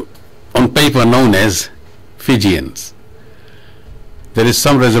are on paper known as Fijians. There is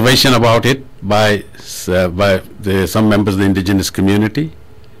some reservation about it by some members of the indigenous community,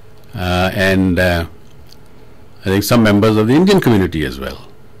 and I think some members of the Indian community as well,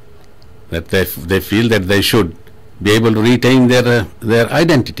 that they feel that they should be able to retain their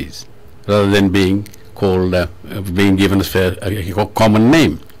identities rather than being called being given a common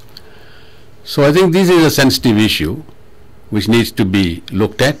name. So I think this is a sensitive issue which needs to be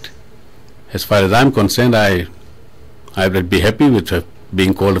looked at. As far as I'm concerned, I would be happy with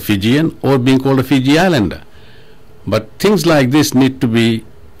being called a Fijian or being called a Fiji Islander. But things like this need to be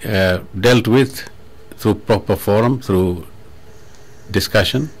dealt with through proper forum, through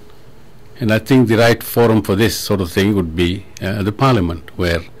discussion. And I think the right forum for this sort of thing would be the Parliament,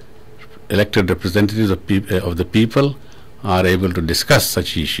 where elected representatives of the people are able to discuss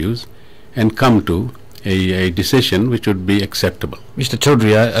such issues and come to a decision which would be acceptable. Mr.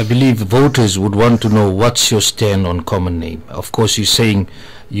 Chaudhry, I believe voters would want to know what's your stand on common name. Of course, you're saying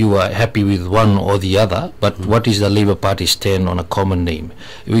you are happy with one or the other, but what is the Labour Party stand on a common name?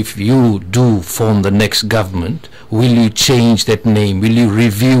 If you do form the next government, will you change that name? Will you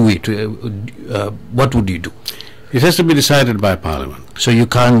review it? What would you do? It has to be decided by Parliament. So you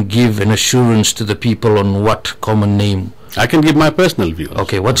can't give an assurance to the people on what common name? I can give my personal view.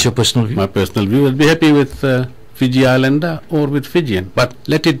 Okay, what's your personal view? My personal view, I'll be happy with Fiji Islander or with Fijian, but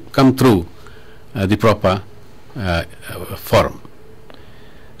let it come through the proper forum.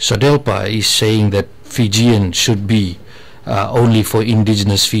 Sodelpa is saying that Fijian should be only for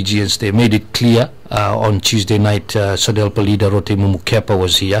indigenous Fijians. They made it clear on Tuesday night. Sodelpa leader Rote Mumukepa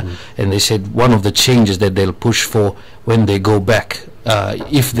was here, and they said one of the changes that they'll push for when they go back,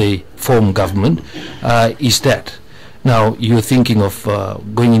 if they form government, is that. Now, you're thinking of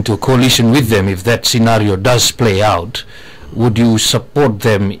going into a coalition with them. If that scenario does play out, would you support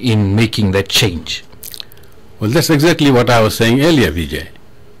them in making that change? Well, that's exactly what I was saying earlier, Vijay,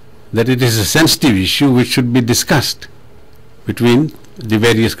 that it is a sensitive issue which should be discussed between the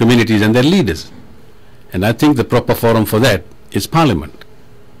various communities and their leaders. And I think the proper forum for that is Parliament.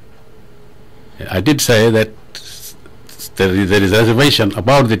 I did say that there is reservation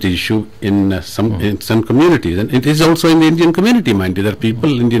about that issue in some communities, and it is also in the Indian community, mind you. There are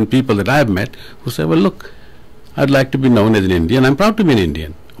people, Indian people that I have met, who say, well, look, I'd like to be known as an Indian. I'm proud to be an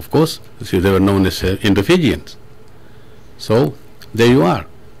Indian. Of course, they were known as Indo-Fijians. So there you are.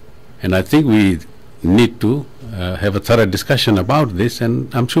 And I think we need to have a thorough discussion about this,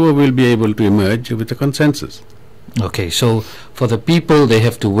 and I'm sure we'll be able to emerge with a consensus. Okay, so for the people, they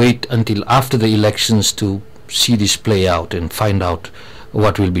have to wait until after the elections to see this play out and find out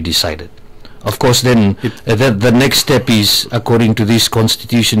what will be decided. Of course, then the next step is, according to this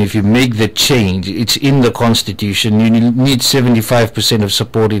constitution, if you make the change, it's in the constitution, you need 75% of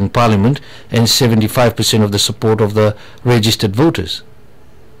support in Parliament and 75% of the support of the registered voters.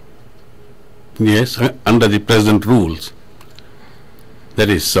 Yes, under the present rules, that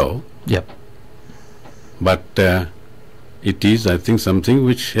is so. Yep. But it is, I think, something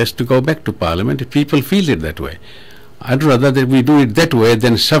which has to go back to Parliament if people feel it that way. I'd rather that we do it that way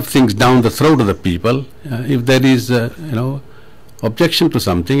than shove things down the throat of the people if there is, objection to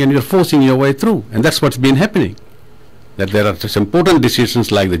something and you're forcing your way through. And that's what's been happening. That there are such important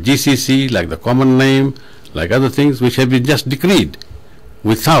decisions like the GCC, like the common name, like other things which have been just decreed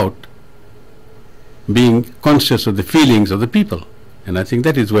without being conscious of the feelings of the people. And I think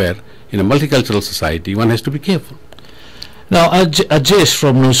that is where, in a multicultural society, one has to be careful. Now, Ajesh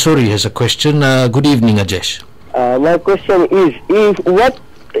from Nusuri has a question. Good evening, Ajesh. My question is, what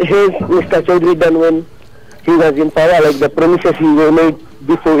has Mr. Chaudhry done when he was in power, like the promises he made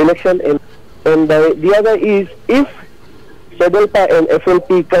before election? And the other is, if Sodelpa and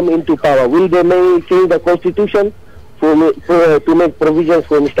FLP come into power, will they change the constitution to make provisions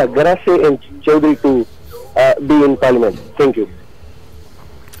for Mr. Garase and Chaudhry to be in Parliament? Thank you.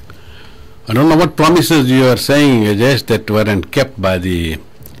 I don't know what promises you are saying, Ajesh, that weren't kept by the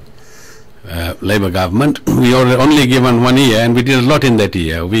Labour government. We were only given 1 year, and we did a lot in that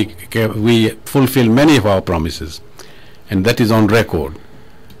year. We fulfilled many of our promises, and that is on record.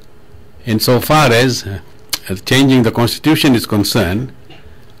 Insofar as changing the constitution is concerned,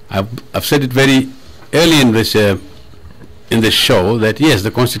 I've said it very early in this show that yes,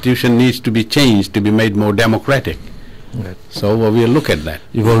 the constitution needs to be changed to be made more democratic. Right. So we'll look at that.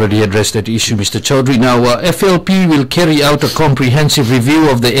 You've already addressed that issue, Mr. Chaudhry. Now, FLP will carry out a comprehensive review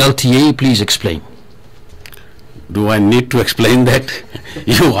of the LTA. Please explain. Do I need to explain that?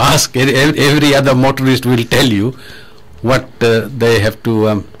 You ask, every other motorist will tell you what they have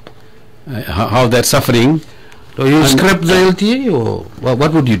to, how they're suffering. So you scrap the LTA, or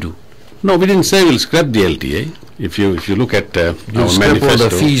what would you do? No, we didn't say we'll scrap the LTA. If you look at our manifesto, all the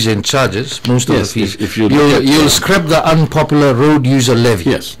fees and charges, most of the fees. If you'll scrap the unpopular road user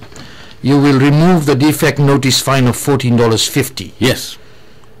levy. Yes. You will remove the defect notice fine of $14.50. Yes.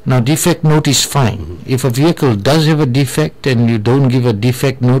 Now, defect notice fine. If a vehicle does have a defect and you don't give a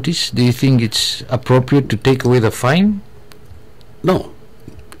defect notice, do you think it's appropriate to take away the fine? No.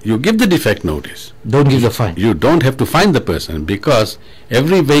 You give the defect notice. Don't give the fine. You don't have to fine the person because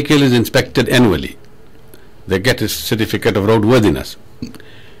every vehicle is inspected annually. They get a certificate of roadworthiness.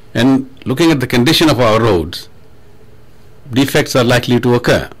 And looking at the condition of our roads, defects are likely to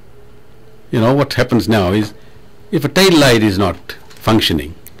occur. You know, what happens now is, if a tail light is not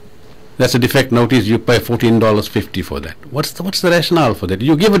functioning, that's a defect notice, you pay $14.50 for that. What's the rationale for that?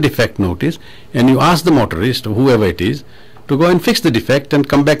 You give a defect notice and you ask the motorist or whoever it is to go and fix the defect and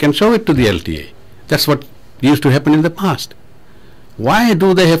come back and show it to the LTA. That's what used to happen in the past. Why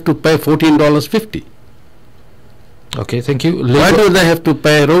do they have to pay $14.50? Okay, thank you. Why do they have to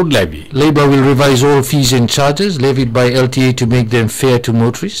pay road levy? Labour will revise all fees and charges levied by LTA to make them fair to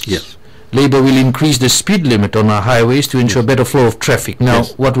motorists. Yes. Labour will increase the speed limit on our highways to ensure better flow of traffic. Now,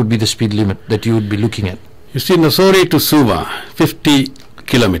 Yes. what would be the speed limit that you would be looking at? You see, Nassori to Suva, 50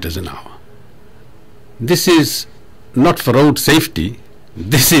 kilometers an hour. This is not for road safety.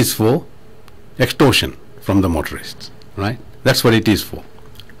 This is for extortion from the motorists, right? That's what it is for,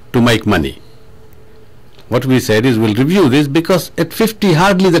 to make money. What we said is we'll review this because at 50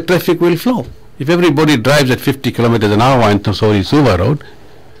 hardly the traffic will flow. If everybody drives at 50 kilometers an hour on Nassori-Suva road,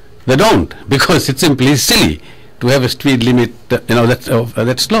 they don't, because it's simply silly to have a speed limit,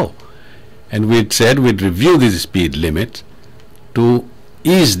 that's slow. And we'd said we'd review these speed limits to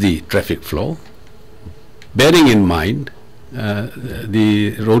ease the traffic flow, bearing in mind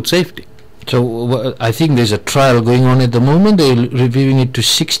the road safety. So I think there's a trial going on at the moment. They're reviewing it to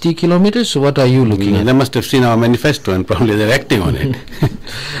 60 kilometers. So what are you looking at? They must have seen our manifesto and probably they're acting on it.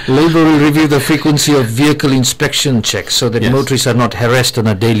 Labour will review the frequency of vehicle inspection checks so that motorists are not harassed on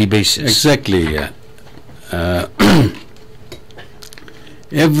a daily basis. Exactly.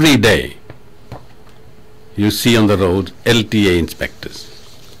 Every day you see on the road LTA inspectors.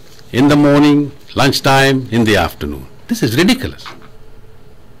 In the morning, lunchtime, in the afternoon. This is ridiculous.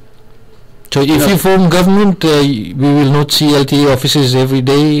 So if you form government, we will not see LTA officers every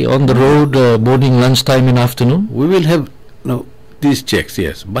day on the road, morning, lunchtime and afternoon? We will have these checks,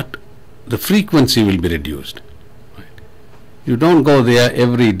 yes, but the frequency will be reduced. Right? You don't go there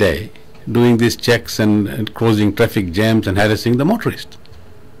every day doing these checks and causing traffic jams and harassing the motorists.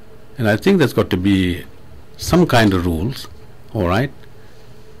 And I think there's got to be some kind of rules, all right?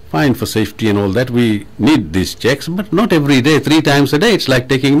 Fine for safety and all that. We need these checks, but not every day, 3 times a day. It's like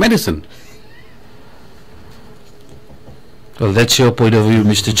taking medicine. Well, that's your point of view,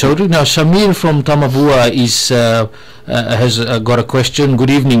 Mr. Chaudhry. Now, Shamir from Tamavua has got a question. Good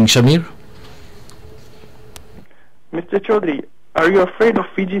evening, Shamir. Mr. Chaudhry, are you afraid of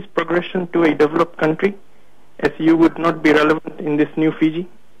Fiji's progression to a developed country, as you would not be relevant in this new Fiji?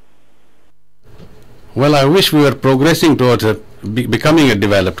 Well, I wish we were progressing towards becoming a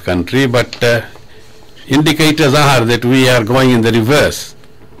developed country, but indicators are that we are going in the reverse.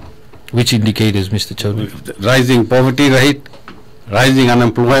 Which indicators, Mr. Chaudhry? Rising poverty rate, rising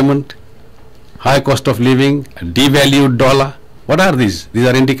unemployment, high cost of living, a devalued dollar. What are these? These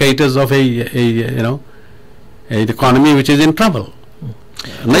are indicators of an economy which is in trouble.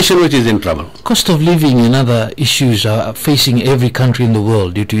 A nation which is in trouble. Cost of living and other issues are facing every country in the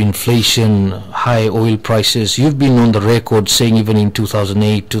world due to inflation, high oil prices. You've been on the record saying even in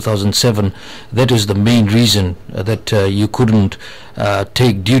 2008, 2007, that was the main reason that you couldn't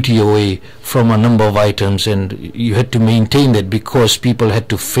take duty away from a number of items, and you had to maintain that because people had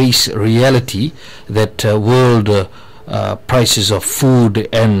to face reality that world prices of food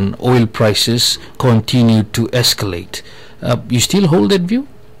and oil prices continued to escalate. You still hold that view?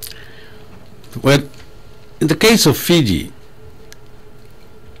 Well, in the case of Fiji,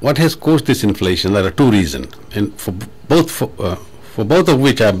 what has caused this inflation? There are 2 reasons, and for both of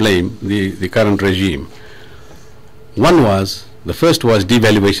which I blame the current regime. The first was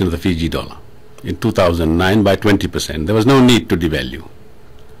devaluation of the Fiji dollar in 2009 by 20%. There was no need to devalue.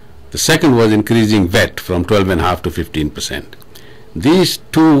 The second was increasing VAT from 12.5% to 15%. These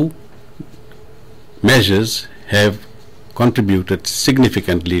 2 measures have contributed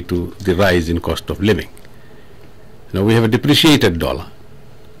significantly to the rise in cost of living. Now we have a depreciated dollar.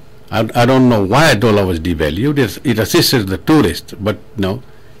 I don't know why a dollar was devalued. It assisted the tourists, but no,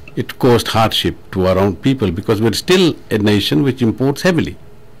 it caused hardship to our own people because we're still a nation which imports heavily.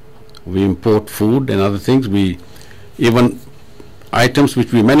 We import food and other things. Even items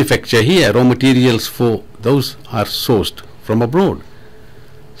which we manufacture here, raw materials for those are sourced from abroad.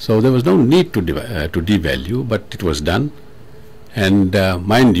 So there was no need to devalue, but it was done. And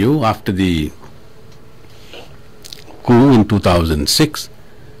mind you, after the coup in 2006,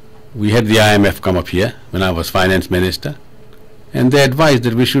 we had the IMF come up here when I was finance minister, and they advised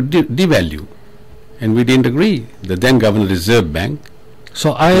that we should devalue. And we didn't agree. The then Governor Reserve Bank.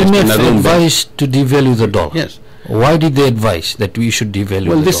 So IMF advised to devalue the dollar? Yes. Why did they advise that we should devalue the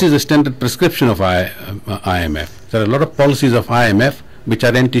dollar? Well, this is a standard prescription of IMF. There are a lot of policies of IMF which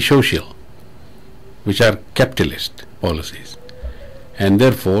are anti-social, which are capitalist policies. And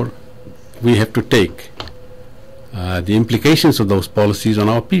therefore, we have to take the implications of those policies on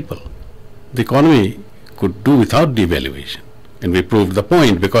our people. The economy could do without devaluation. And we proved the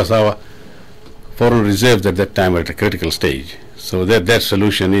point because our foreign reserves at that time were at a critical stage. So that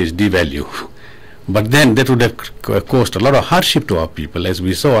solution is devalue. But then that would have caused a lot of hardship to our people, as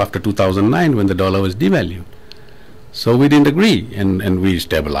we saw after 2009 when the dollar was devalued. So we didn't agree, and we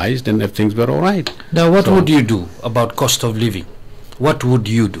stabilized, and things were all right. Now, what would you do about cost of living? What would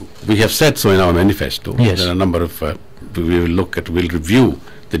you do? We have said so in our manifesto. Yes. There are a number of, we'll review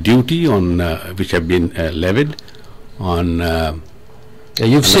the duty on which have been levied on.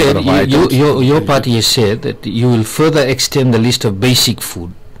 You've said your party has said that you will further extend the list of basic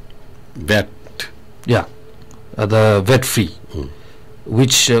food. VAT. Yeah, the VAT free.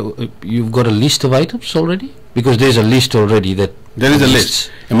 Which you've got a list of items already? Because there's a list already that there is a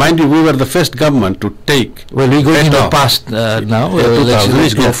list. And mind you, we were the first government to take. Well, we're going in the past now.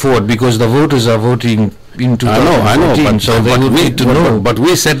 Let's go forward because the voters are voting in 2014. I know, so they would need to know. But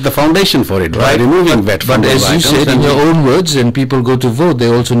we set the foundation for it by removing VAT from those items. But as you said in your own words, and people go to vote, they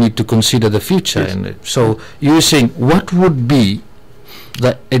also need to consider the future. Yes. And so you're saying, what would be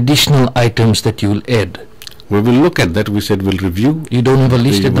the additional items that you will add? We will look at that. We said we'll review. You don't have a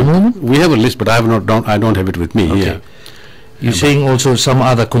list at the moment? We have a list, but I don't have it with me here. You're saying also some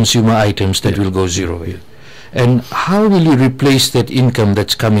other consumer items that will go zero. Yeah. And how will you replace that income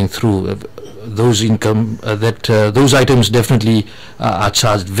that's coming through? Those income those items definitely are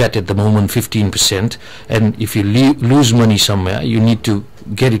charged VAT at the moment, 15%. And if you lose money somewhere, you need to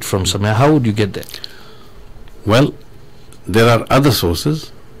get it from somewhere. How would you get that? Well, there are other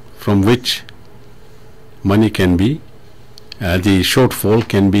sources from which money can be, the shortfall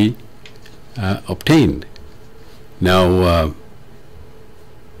can be obtained. Now,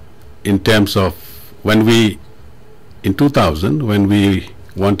 in terms of in 2000, when we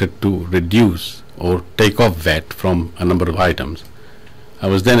wanted to reduce or take off VAT from a number of items, I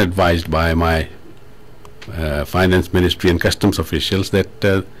was then advised by my finance ministry and customs officials that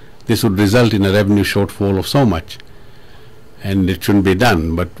this would result in a revenue shortfall of so much. And it shouldn't be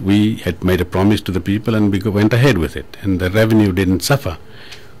done, but we had made a promise to the people and we went ahead with it, and the revenue didn't suffer.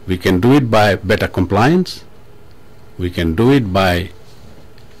 We can do it by better compliance, we can do it by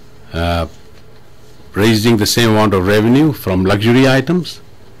raising the same amount of revenue from luxury items.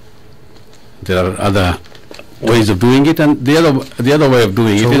 There are other ways of doing it, and the other way of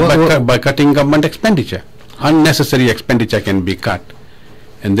doing it is by cutting government expenditure. Unnecessary expenditure can be cut,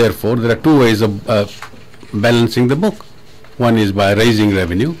 and therefore there are two ways of balancing the book. One is by raising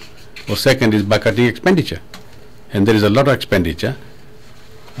revenue, or second is by cutting expenditure. And there is a lot of expenditure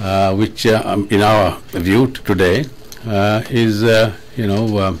which in our view today is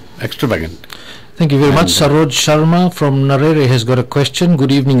extravagant. Thank you very much. Saroj Sharma from Narayan has got a question.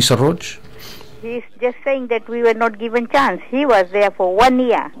 Good evening, Saroj. He's just saying that we were not given chance. He was there for 1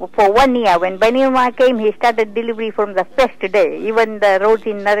 year. For 1 year, when Banima came, he started delivery from the first day. Even the roads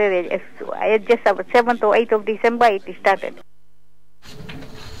in Narayan, just about 7th or 8th of December, it started.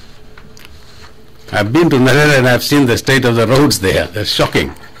 I've been to Narayan and I've seen the state of the roads there. They're shocking.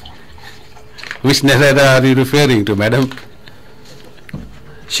 Which Narayan are you referring to, madam?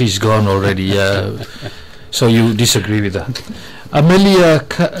 She's gone already. So you disagree with her. Amelia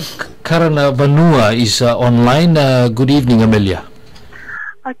Karanavanua is online. Good evening, Amelia.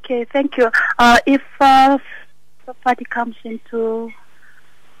 Okay, thank you. If the party comes into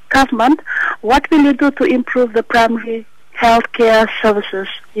government, what will you do to improve the primary healthcare services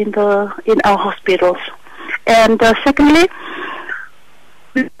in our hospitals? And secondly,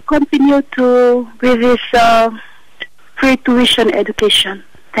 we continue with this free tuition education.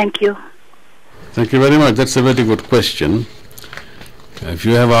 Thank you. Thank you very much. That's a very good question. If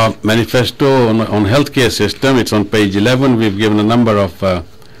you have our manifesto on healthcare system, it's on page 11. We've given a number of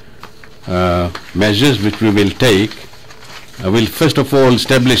measures which we will take. We'll first of all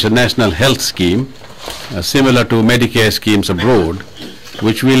establish a national health scheme similar to Medicare schemes abroad,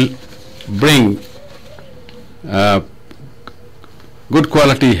 which will bring good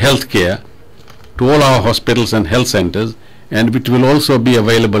quality health care to all our hospitals and health centers, and which will also be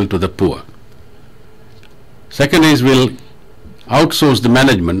available to the poor. Second is we'll outsource the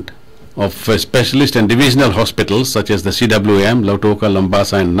management of specialist and divisional hospitals such as the CWM, Lautoka,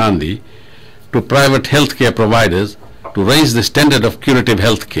 Lambasa and Nandi to private healthcare providers to raise the standard of curative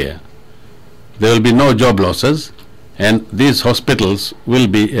healthcare. There will be no job losses, and these hospitals will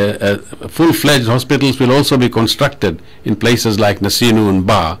be full-fledged hospitals will also be constructed in places like Nasinu and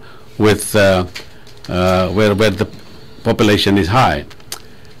Ba with where the population is high.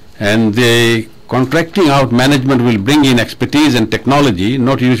 And the contracting out management will bring in expertise and technology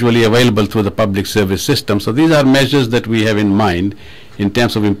not usually available through the public service system. So these are measures that we have in mind in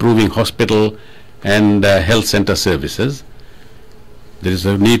terms of improving hospital and health center services. There is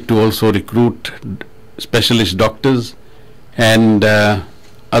a need to also recruit specialist doctors and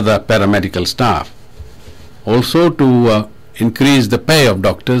other paramedical staff. Also to increase the pay of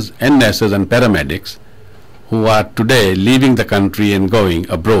doctors and nurses and paramedics who are today leaving the country and going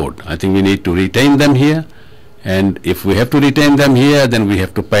abroad. I think we need to retain them here, and if we have to retain them here, then we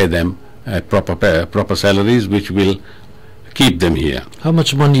have to pay them proper salaries which will keep them here. How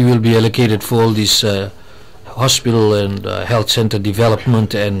much money will be allocated for all this hospital and health center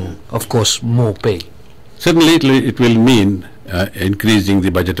development and, of course, more pay? Certainly it will mean increasing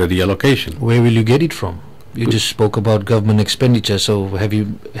the budgetary allocation. Where will you get it from? You just spoke about government expenditure, so have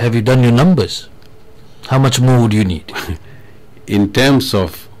you done your numbers? How much more would you need? In terms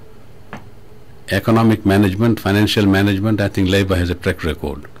of economic management, financial management, I think Labour has a track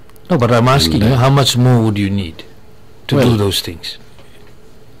record. No, but I'm asking you, how much more would you need to do those things?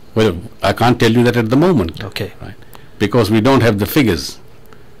 Well, I can't tell you that at the moment. Okay. Right? Because we don't have the figures.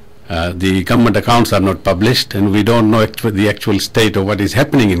 The government accounts are not published, and we don't know the actual state of what is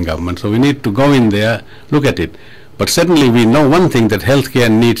happening in government. So we need to go in there, look at it. But certainly we know one thing, that healthcare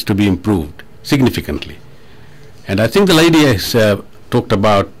needs to be improved significantly. And I think the lady has talked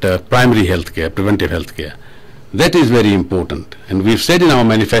about primary healthcare, preventive healthcare. That is very important. And we've said in our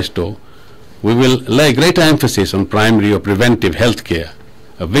manifesto, we will lay greater emphasis on primary or preventive healthcare.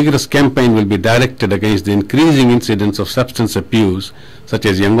 A vigorous campaign will be directed against the increasing incidence of substance abuse, such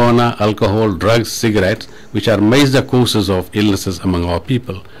as yangona, alcohol, drugs, cigarettes, which are major causes of illnesses among our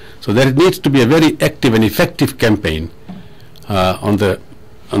people. So there needs to be a very active and effective campaign on the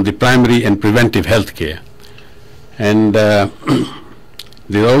primary and preventive health care. And there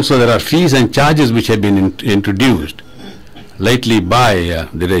are fees and charges which have been introduced lately by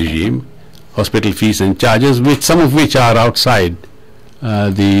the regime, hospital fees and charges, some of which are outside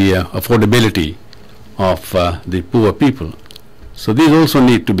the affordability of the poor people. So these also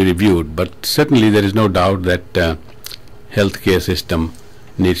need to be reviewed, but certainly there is no doubt that healthcare system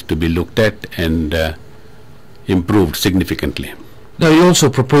needs to be looked at and improved significantly. Now, you're also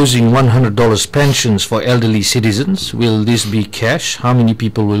proposing $100 pensions for elderly citizens. Will this be cash? How many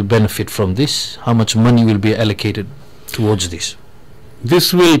people will benefit from this? How much money will be allocated towards this?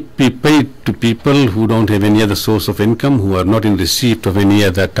 This will be paid to people who don't have any other source of income, who are not in receipt of any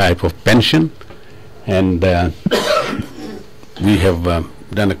other type of pension. And we have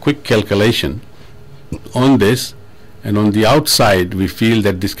done a quick calculation on this, and on the outside we feel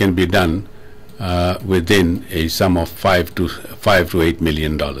that this can be done within a sum of $5 to $8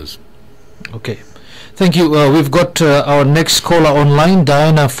 million. Okay, thank you. We've got our next caller online,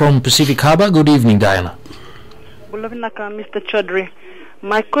 Diana from Pacific Harbour. Good evening, Diana. Good evening, Mr. Chaudhry.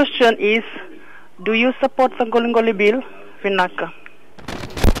 My question is, do you support the Golingoli bill, Vinaka?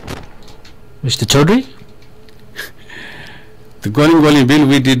 Mr. Chaudhry? The Golingoli bill,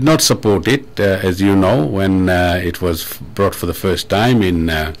 we did not support it, as you know, when it was brought for the first time in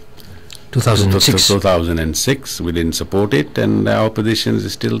 2006. We didn't support it, and our position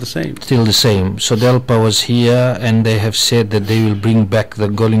is still the same. Still the same. So Delpa was here, and they have said that they will bring back the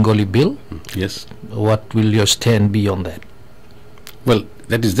Golingoli bill? Yes. What will your stand be on that? Well,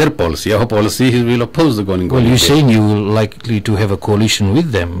 that is their policy. Our policy is we will oppose the Golingoli bill. Well, you're saying you will likely to have a coalition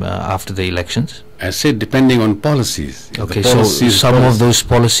with them after the elections? I said depending on policies. Okay, so some of those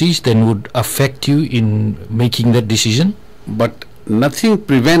policies then would affect you in making that decision? But nothing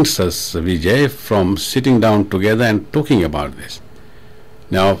prevents us, Vijay, from sitting down together and talking about this.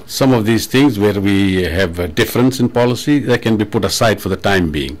 Now, some of these things where we have a difference in policy, they can be put aside for the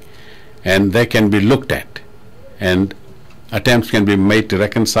time being, and they can be looked at, and attempts can be made to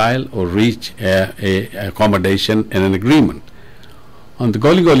reconcile or reach a accommodation and an agreement. On the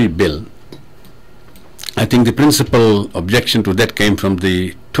Golingoli bill, I think the principal objection to that came from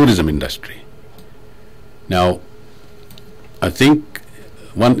the tourism industry. Now, I think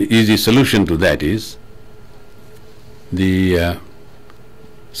one easy solution to that is the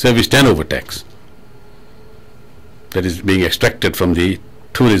service turnover tax that is being extracted from the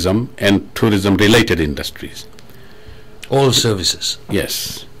tourism and tourism related industries. All services?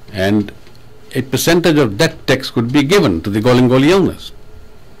 Yes. And a percentage of that tax could be given to the Golingoli owners.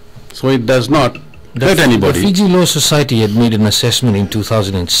 So it does not hurt anybody. The Fiji Law Society had made an assessment in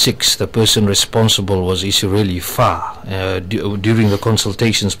 2006. The person responsible was Isureli Fa during the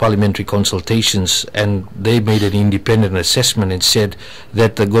consultations, parliamentary consultations, and they made an independent assessment and said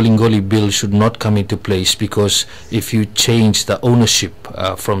that the Golingoli bill should not come into place because if you change the ownership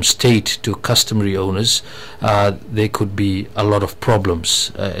from state to customary owners, there could be a lot of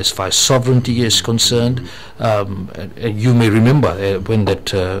problems as far as sovereignty is concerned. You may remember when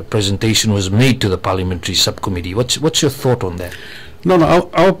that presentation was made to the parliamentary subcommittee. What's your thought on that? No,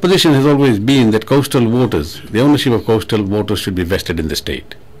 our position has always been that coastal waters, the ownership of coastal waters should be vested in the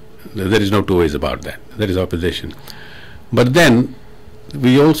state. There is no two ways about that. That is our position. But then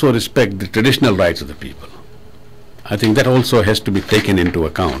we also respect the traditional rights of the people. I think that also has to be taken into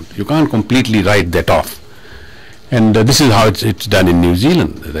account. You can't completely write that off. And this is how it's done in New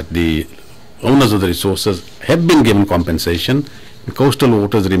Zealand, that the owners of the resources have been given compensation. The coastal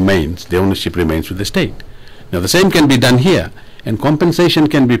waters remains, the ownership remains with the state. Now the same can be done here, and compensation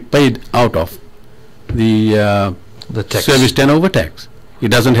can be paid out of the tax. service turnover tax. It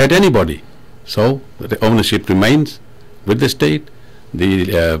doesn't hurt anybody. So the ownership remains with the state.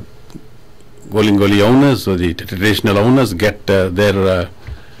 The Golingoli owners or the traditional owners get their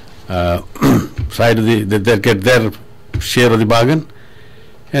side of they get their share of the bargain,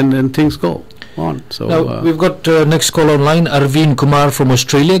 and then things go on. So now we've got next call online, Arvind Kumar from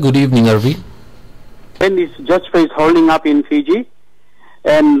Australia. Good evening, Arvind. When this judge is holding up in Fiji,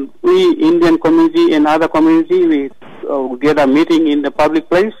 and we Indian community and other community, we get a meeting in the public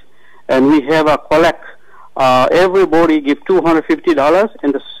place, and we have a collect. Everybody give $250,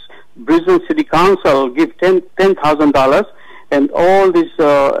 and the Brisbane City Council give $10,000, and all this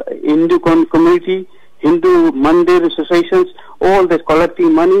Hindu community, Hindu Mandir associations, all they're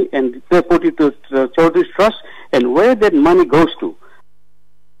collecting money, and they put it to the Chaudhry's trust, and where that money goes to.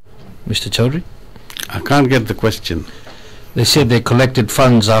 Mr. Chaudhry? I can't get the question. They said they collected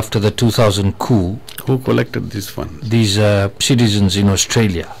funds after the 2000 coup. Who collected these funds? These citizens in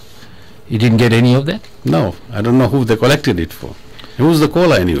Australia. You didn't get any of that? No, I don't know who they collected it for. Who's the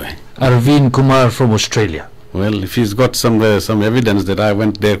caller anyway? Arvind Kumar from Australia. Well, if he's got some evidence that I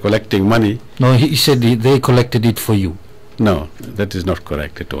went there collecting money. No, he said they collected it for you. No, that is not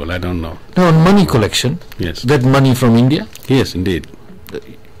correct at all. I don't know. No, on money collection. Yes. That money from India? Yes, indeed.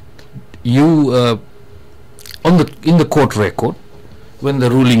 You, in the court record, when the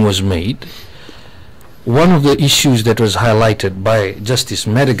ruling was made, one of the issues that was highlighted by Justice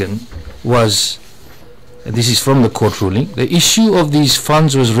Madigan was, this is from the court ruling, the issue of these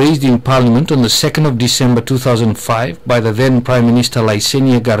funds was raised in Parliament on the 2nd of December 2005 by the then Prime Minister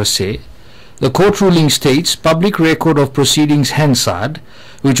Laisenia Garase. The court ruling states, public record of proceedings Hansard,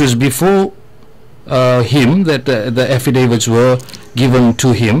 which was before him, that the affidavits were given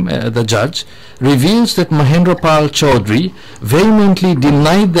to him, the judge, reveals that Mahendra Chaudhry vehemently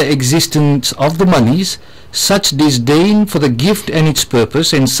denied the existence of the monies. Such disdain for the gift and its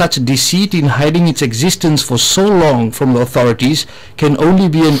purpose, and such deceit in hiding its existence for so long from the authorities, can only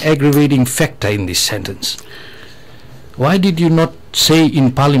be an aggravating factor in this sentence. Why did you not say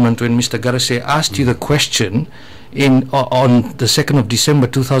in Parliament, when Mr. Garase asked you the question on the 2nd of December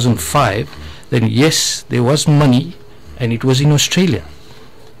 2005, then yes, there was money and it was in Australia?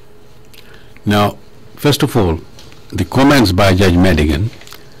 Now, first of all, the comments by Judge Madigan,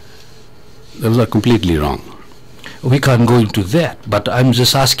 those are completely wrong. We can't go into that, but I'm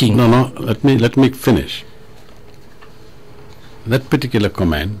just asking. No, let me finish. That particular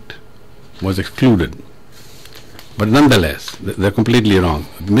comment was excluded, but nonetheless, they're completely wrong.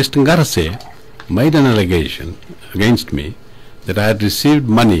 Mr. Garase made an allegation against me that I had received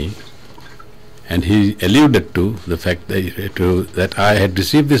money, and he alluded to the fact that I had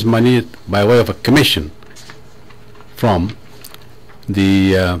received this money by way of a commission from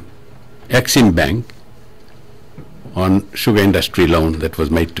the Exim Bank on sugar industry loan that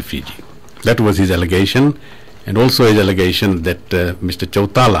was made to Fiji. That was his allegation, and also his allegation that Mr.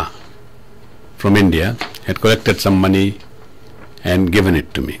 Chautala from India had collected some money and given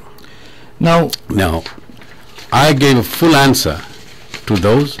it to me. Now, I gave a full answer to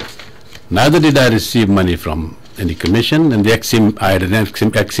those. Neither did I receive money from any commission, and I had an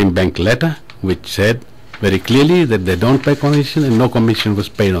Exim Bank letter which said very clearly that they don't pay commission, and no commission was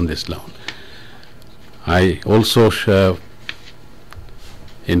paid on this loan. I also,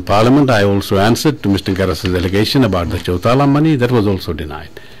 in Parliament, I also answered to Mr. Garase's allegation about the Chautala money. That was also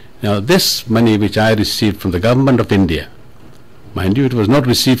denied. Now, this money which I received from the Government of India, mind you, it was not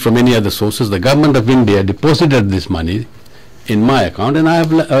received from any other sources. The Government of India deposited this money in my account, and I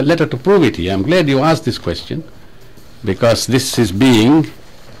have a letter to prove it here. I'm glad you asked this question, because this is being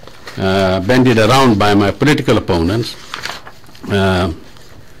bandied around by my political opponents to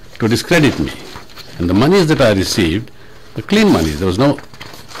discredit me. And the monies that I received were clean monies. There was no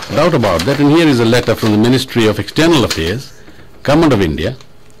doubt about that. And here is a letter from the Ministry of External Affairs, Government of India,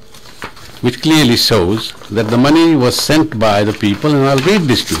 which clearly shows that the money was sent by the people, and I'll read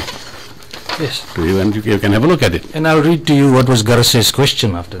this to you. Yes. To you, and you can have a look at it. And I'll read to you what was Garase's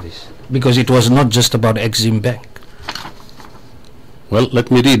question after this, because it was not just about Exim Bank. Well,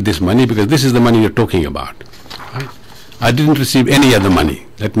 let me read this money, because this is the money you're talking about. Right? I didn't receive any other money.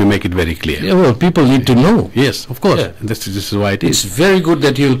 Let me make it very clear. Yeah, well, people need to know. Yes, of course. Yeah. This is why it is. It's very good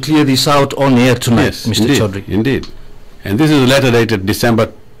that you'll clear this out on air tonight, yes, Mr. Indeed, Chaudhry. Indeed. And this is a letter dated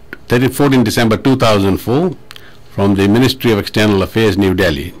 14 December 2004 from the Ministry of External Affairs, New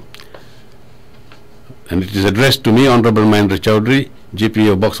Delhi. And it is addressed to me, Honorable Mahendra Chaudhry,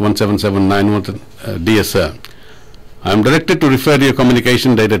 GPO Box 17791, dear sir, I am directed to refer to your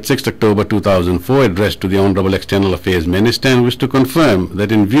communication dated 6th October 2004 addressed to the Honorable External Affairs Minister and wish to confirm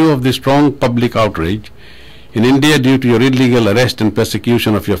that in view of the strong public outrage in India due to your illegal arrest and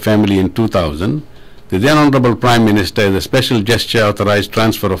persecution of your family in 2000, the then Honorable Prime Minister, as a special gesture, authorized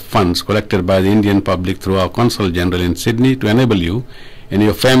transfer of funds collected by the Indian public through our Consul General in Sydney to enable you and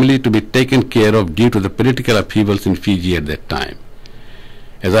your family to be taken care of due to the political upheavals in Fiji at that time.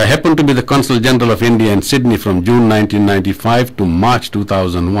 As I happen to be the Consul General of India in Sydney from June 1995 to March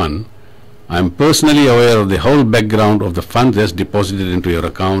 2001, I am personally aware of the whole background of the funds as deposited into your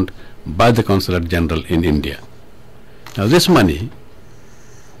account by the Consulate General in India. Now this money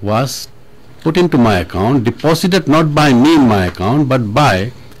was put into my account, deposited not by me in my account, but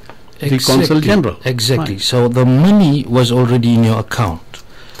by the Consul General. Exactly. Right. So the money was already in your account.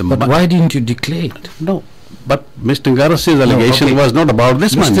 But why didn't you declare it? No. But Mr. Garas's allegation was not about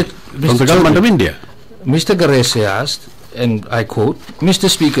this money from the government of India. Mr. Garese asked, and I quote, Mr.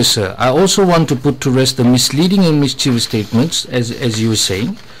 Speaker, sir, I also want to put to rest the misleading and mischievous statements, as you were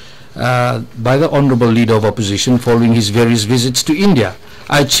saying, by the Honourable Leader of Opposition following his various visits to India.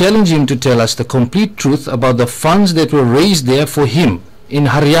 I challenge him to tell us the complete truth about the funds that were raised there for him in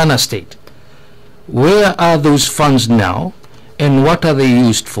Haryana state. Where are those funds now, and what are they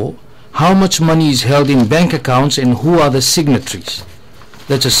used for? How much money is held in bank accounts, and who are the signatories?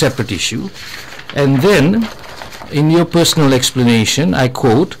 That's a separate issue. And then, in your personal explanation, I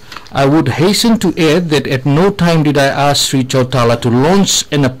quote, I would hasten to add that at no time did I ask Sri Chaudhry to launch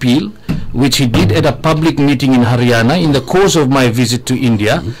an appeal, which he did at a public meeting in Haryana in the course of my visit to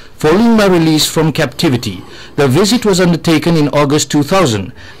India, following my release from captivity. The visit was undertaken in August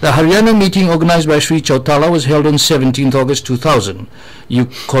 2000. The Haryana meeting organized by Sri Chaudhry was held on 17th August 2000. You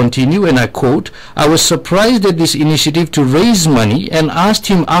continue, and I quote, I was surprised at this initiative to raise money and asked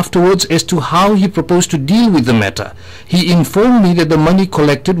him afterwards as to how he proposed to deal with the matter. He informed me that the money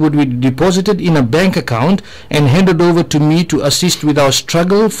collected would be deposited in a bank account and handed over to me to assist with our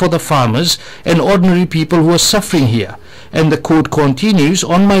struggle for the farmers and ordinary people who are suffering here. And the quote continues,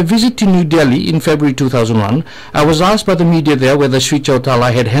 on my visit to New Delhi in February 2001, I was asked by the media there whether Sri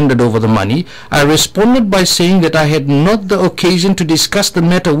Chaudhry had handed over the money. I responded by saying that I had not the occasion to discuss the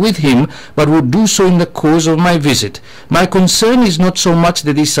matter with him, but would do so in the course of my visit. My concern is not so much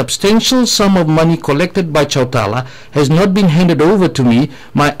that the substantial sum of money collected by Chaudhry has not been handed over to me.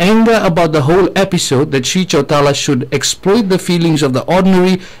 My anger about the whole episode that Sri Chaudhry should exploit the feelings of the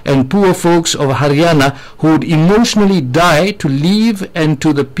ordinary and poor folks of Haryana who would emotionally die to leave, and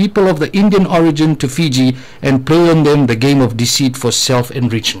to the people of the Indian origin to Fiji and play on them the game of deceit for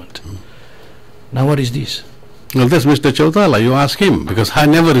self-enrichment. Now what is this? Well, that's Mr. Chaudhry. You ask him, because I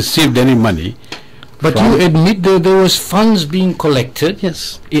never received any money. But you admit that there was funds being collected,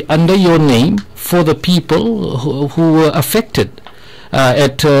 yes, under your name for the people who were affected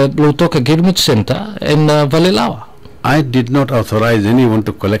at Lotoka Girmit Center and Valelawa. I did not authorize anyone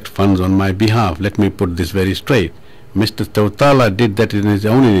to collect funds on my behalf. Let me put this very straight. Mr. Chaudhry did that in his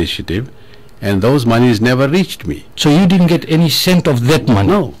own initiative, and those monies never reached me. So you didn't get any cent of that money?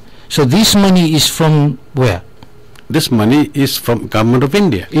 No. So this money is from where? This money is from Government of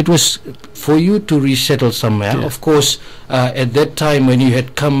India. It was for you to resettle somewhere. Yeah. Of course, at that time when you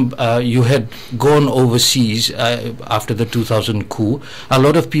had come, you had gone overseas after the 2000 coup. A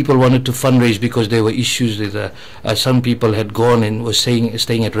lot of people wanted to fundraise because there were issues with some people had gone and were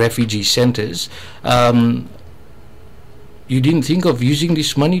staying at refugee centers. You didn't think of using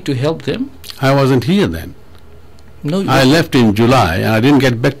this money to help them? I wasn't here then. No, I left in July and I didn't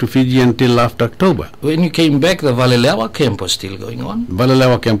get back to Fiji until after October. When you came back, the Valelawa camp was still going on?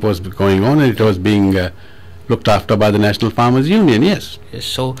 Valelawa camp was going on, and it was being looked after by the National Farmers Union, yes. Yes,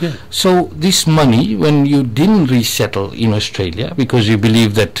 so this money, when you didn't resettle in Australia, because you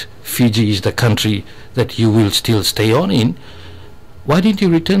believe that Fiji is the country that you will still stay on in, why didn't you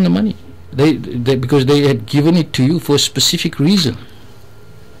return the money? Because they had given it to you for a specific reason.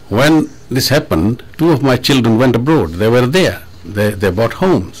 When this happened, 2 of my children went abroad. They were there. They bought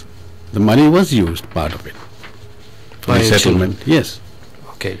homes. The money was used, part of it, for the settlement. Yes.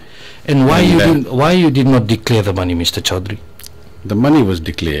 Okay. And why you did not declare the money, Mr. Chaudhry? The money was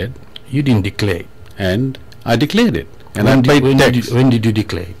declared. You didn't declare it. And I declared it. And when did you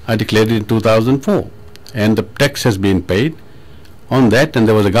declare it? I declared it in 2004. And the tax has been paid on that, and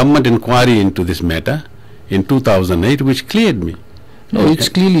there was a government inquiry into this matter in 2008 which cleared me. No, it's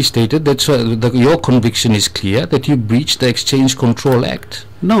clearly stated that your conviction is clear that you breached the Exchange Control Act.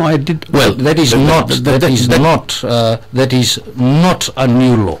 No, I did. Well, that is not a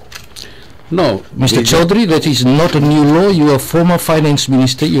new law. No. Mr. Chaudhry, that is not a new law. You are a former finance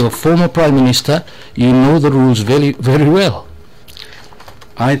minister, you are a former prime minister, you know the rules very, very well.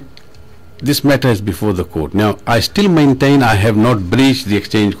 This matter is before the court. Now, I still maintain I have not breached the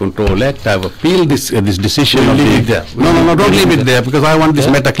Exchange Control Act. I have appealed this decision. We'll leave it there. No, don't leave it there, because I want this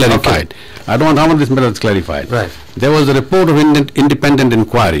matter clarified. Okay. I want this matter clarified. Right. There was a report of independent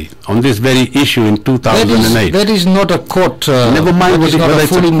inquiry on this very issue in 2008. That is not a court. Never mind whether it's a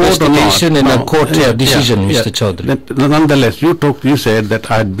full court investigation or not. and a court decision, Mr. Chaudhry. Nonetheless, you said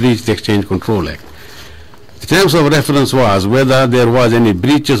that I had breached the Exchange Control Act. The terms of reference was whether there was any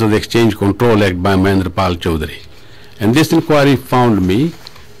breaches of the Exchange Control Act by Mahendra Chaudhry. And this inquiry found me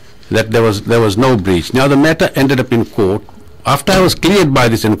that there was no breach. Now the matter ended up in court. After I was cleared by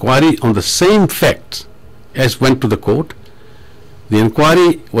this inquiry on the same facts as went to the court, the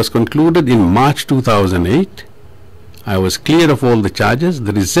inquiry was concluded in March 2008. I was cleared of all the charges.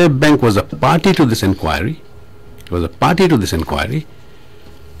 The Reserve Bank was a party to this inquiry. It was a party to this inquiry.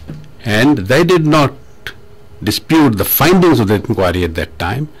 And they did not dispute the findings of the inquiry at that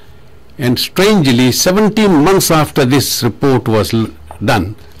time, and strangely 17 months after this report was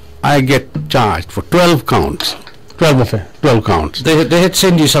done, I get charged for 12 counts. 12 counts. They had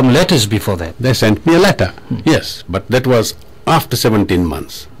sent you some letters before that. They sent me a letter, yes, but that was after 17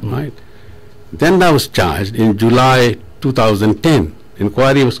 months, right? Then I was charged in July 2010.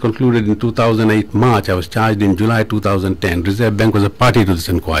 Inquiry was concluded in 2008 March. I was charged in July 2010. Reserve Bank was a party to this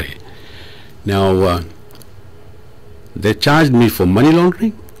inquiry. Now, they charged me for money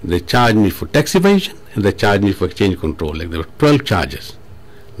laundering, they charged me for tax evasion, and they charged me for exchange control. There were 12 charges.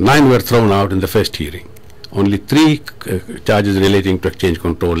 9 were thrown out in the first hearing. Only 3 charges relating to Exchange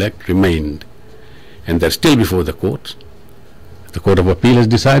Control Act remained, and they're still before the courts. The Court of Appeal has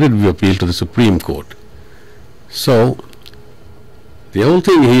decided. We appeal to the Supreme Court. So, the whole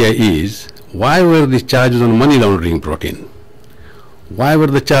thing here is, why were these charges on money laundering brought in? Why were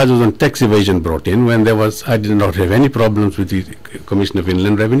the charges on tax evasion brought in when I did not have any problems with the Commission of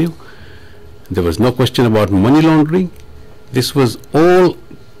Inland Revenue? There was no question about money laundering. This was all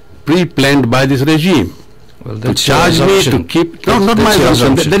pre-planned by this regime. Well, to charge me to keep... No, not my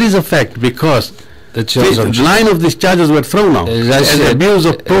assumption. That is a fact, because 9 of these charges were thrown out as abuse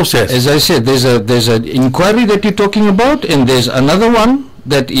of process. As I said, there's an inquiry that you're talking about, and there's another one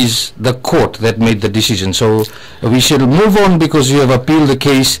that is the court that made the decision. So we shall move on, because you have appealed the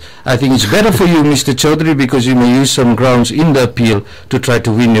case. I think it's better for you, Mr. Chaudhry, because you may use some grounds in the appeal to try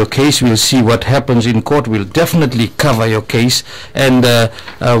to win your case. We'll see what happens in court. We'll definitely cover your case, and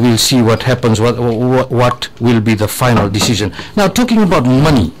we'll see what happens, what will be the final decision. Now, talking about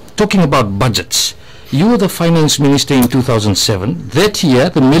money, talking about budgets, you were the finance minister in 2007. That year,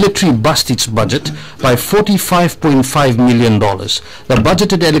 the military bust its budget by $45.5 million. The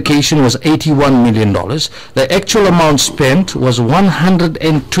budgeted allocation was $81 million. The actual amount spent was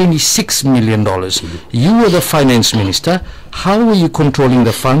 $126 million. You were the finance minister. How were you controlling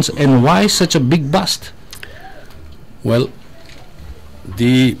the funds, and why such a big bust? Well,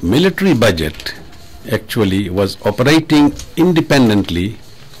 the military budget actually was operating independently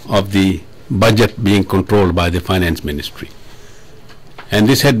of the budget being controlled by the finance ministry. And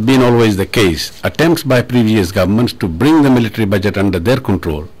this had been always the case. Attempts by previous governments to bring the military budget under their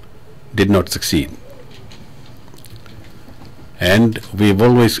control did not succeed. And we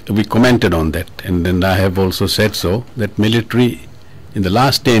commented on that, and then I have also said so, that military, in the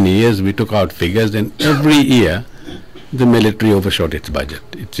last 10 years we took out figures, and every year the military overshot its budget.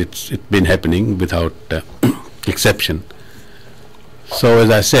 It's been happening without exception. So, as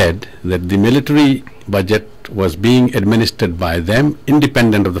I said, that the military budget was being administered by them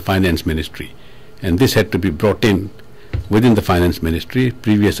independent of the finance ministry, and this had to be brought in within the finance ministry.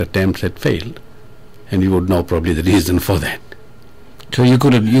 Previous attempts had failed, and you would know probably the reason for that. So you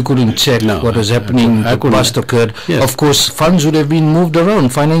couldn't check what was happening, the bust occurred. Yes. Of course, funds would have been moved around.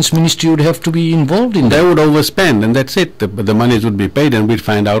 Finance ministry would have to be involved in that. They would overspend, and that's it. The monies would be paid, and we'd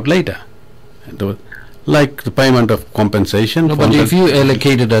find out later. Like the payment of compensation. No, but if you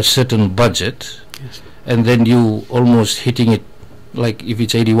allocated a certain budget, yes, and then you almost hitting it, like if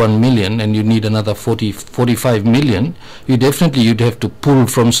it's 81 million and you need another 45 million, you'd have to pull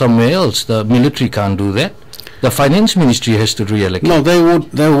from somewhere else. The military can't do that. The finance ministry has to reallocate. No, they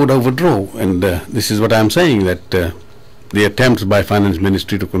would overdraw, and this is what I'm saying, that the attempts by finance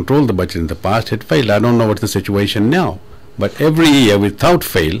ministry to control the budget in the past had failed. I don't know what's the situation now, but every year without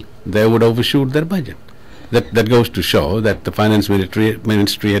fail they would overshoot their budget. That goes to show that the finance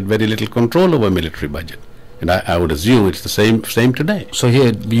ministry had very little control over military budget, and I would assume it's the same today. So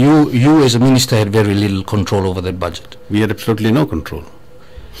here, you as a minister had very little control over that budget. We had absolutely no control.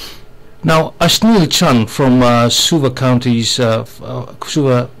 Now, Ashnil Chand from Suva counties,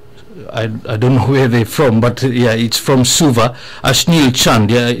 Suva, I don't know where they're from, but yeah, it's from Suva. Ashnil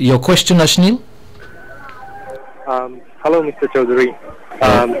Chand, your question, Ashnil? Hello, Mr. Chaudhry.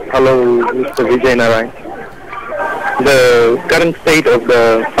 Hello, Mr. Vijay Narayan. The current state of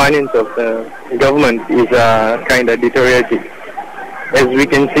the finance of the government is kind of deteriorating, as we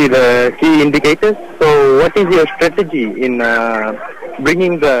can see the key indicators. So what is your strategy in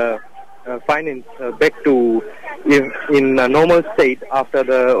bringing the finance back to in a normal state after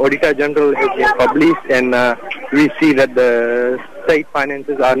the Auditor General has been published and we see that the state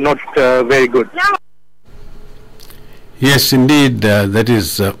finances are not very good? Yes, indeed, that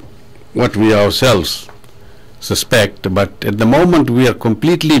is what we ourselves suspect, but at the moment we are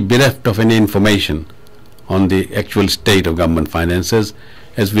completely bereft of any information on the actual state of government finances.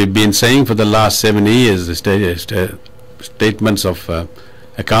 As we've been saying for the last 7 years, the statements of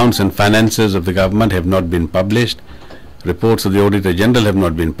accounts and finances of the government have not been published. Reports of the Auditor General have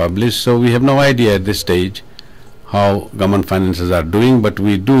not been published, so we have no idea at this stage how government finances are doing, but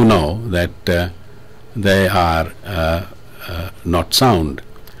we do know that they are not sound.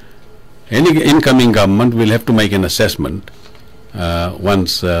 Any incoming government will have to make an assessment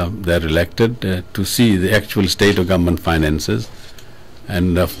once they're elected to see the actual state of government finances.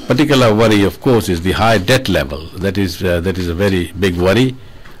 And of particular worry, of course, is the high debt level. That is a very big worry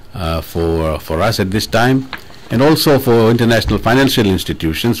for us at this time, and also for international financial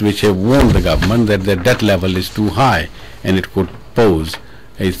institutions, which have warned the government that their debt level is too high and it could pose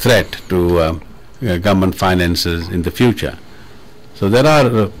a threat to government finances in the future. So there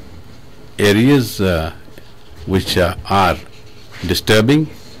are areas which are disturbing,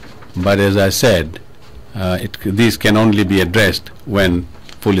 but as I said, these can only be addressed when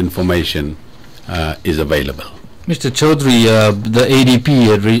full information is available. Mr. Chaudhry, the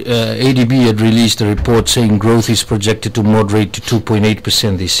ADB had released a report saying growth is projected to moderate to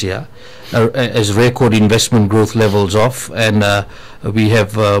 2.8% this year, as record investment growth levels off, and we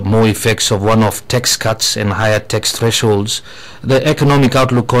have more effects of one-off tax cuts and higher tax thresholds. The economic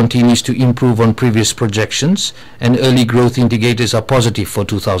outlook continues to improve on previous projections, and early growth indicators are positive for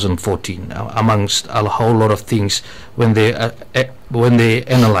 2014, amongst a whole lot of things when they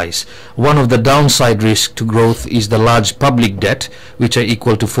analyze. One of the downside risks to growth is the large public debt, which are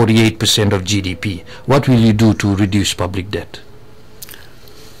equal to 48% of GDP. What will you do to reduce public debt?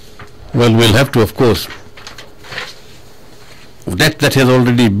 Well, we'll have to, of course, that has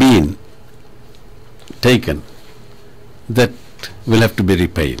already been taken, that will have to be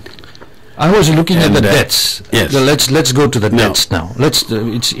repaid. I was looking at the debts. Yes. Let's go to the debts now.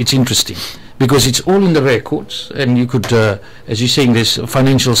 It's interesting because it's all in the records, and you could, as you're saying, these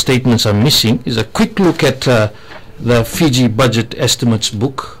financial statements are missing. Is a quick look at the Fiji budget estimates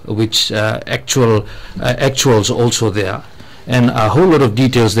book, which actuals also there. And a whole lot of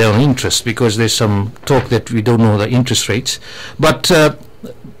details there on interest, because there's some talk that we don't know the interest rates. But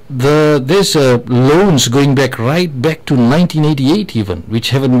there's loans going right back to 1988 even,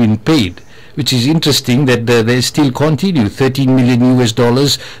 which haven't been paid, which is interesting that they still continue. $13 million,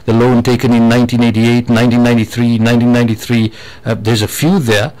 the loan taken in 1988, 1993, 1993. There's a few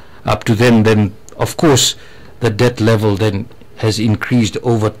there up to then. Of course, the debt level then has increased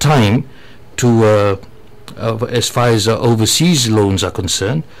over time to as far as overseas loans are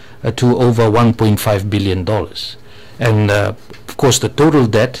concerned, to over $1.5 billion. And of course the total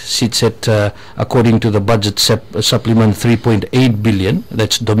debt sits at, according to the budget supplement, $3.8 billion.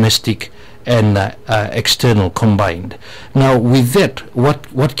 That's domestic and external combined. Now with that,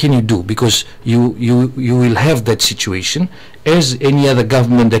 what can you do? Because you will have that situation, as any other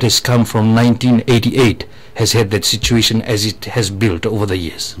government that has come from 1988 has had that situation as it has built over the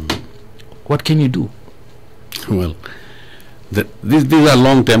years. What can you do? Well, these are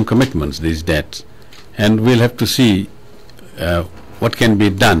long-term commitments, these debts, and we'll have to see what can be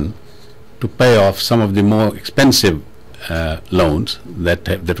done to pay off some of the more expensive loans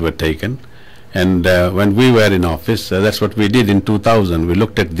that were taken. And when we were in office, that's what we did in 2000. We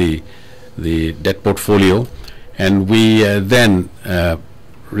looked at the debt portfolio, and we then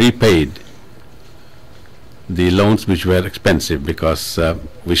repaid the loans which were expensive, because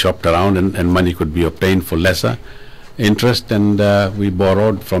we shopped around and money could be obtained for lesser interest, and we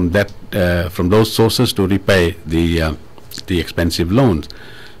borrowed from those sources to repay the expensive loans.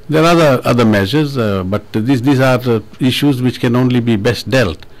 There are other measures, but these are issues which can only be best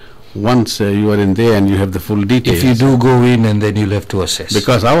dealt once you are in there and you have the full details. If you do go in, and then you'll have to assess.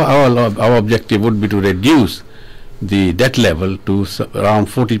 Because our objective would be to reduce the debt level to around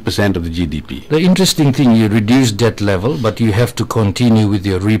 40% of the GDP. The interesting thing, you reduce debt level, but you have to continue with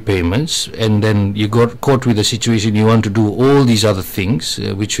your repayments, and then you got caught with a situation you want to do all these other things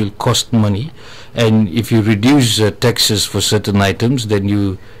which will cost money, and if you reduce taxes for certain items, then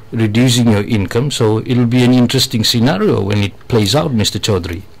you reducing your income, so it will be an interesting scenario when it plays out, Mr.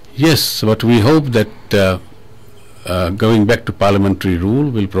 Chaudhry. Yes, but we hope that going back to parliamentary rule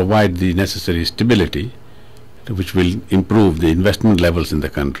will provide the necessary stability, which will improve the investment levels in the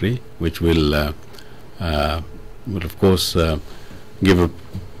country, which will of course give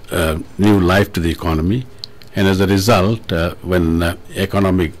a new life to the economy, and as a result, when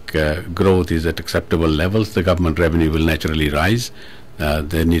economic growth is at acceptable levels, the government revenue will naturally rise.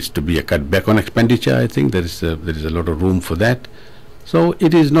 There needs to be a cut back on expenditure. I think there is a lot of room for that. So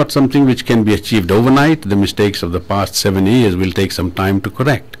it is not something which can be achieved overnight. The mistakes of the past 7 years will take some time to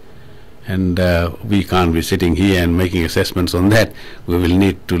correct. And we can't be sitting here and making assessments on that. We will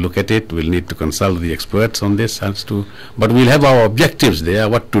need to look at it. We'll need to consult the experts on this. But we'll have our objectives there,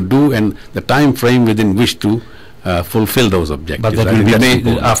 what to do, and the time frame within which to fulfill those objectives. But that will be made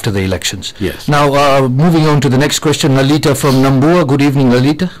after the elections. Yes. Now, moving on to the next question, Lalita from Nambua. Good evening,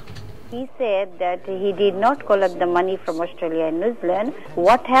 Lalita. He said that he did not collect the money from Australia and New Zealand.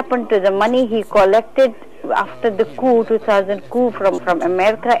 What happened to the money he collected after the coup, 2000 coup from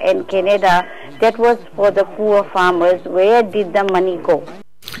America and Canada? That was for the poor farmers. Where did the money go?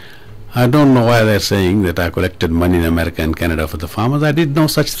 I don't know why they're saying that I collected money in America and Canada for the farmers. I did no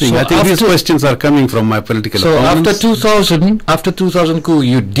such thing. So I think these questions are coming from my political opponents. So after 2000 coup,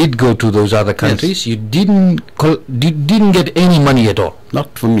 you did go to those other countries. Yes. You didn't get any money at all.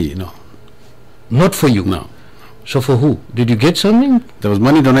 Not for me, no. Not for you? No. So for who? Did you get something? There was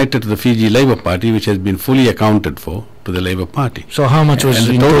money donated to the Fiji Labour Party, which has been fully accounted for to the Labour Party. So how much was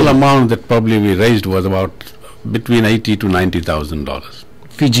the total amount that probably we raised was about between $80,000 to $90,000.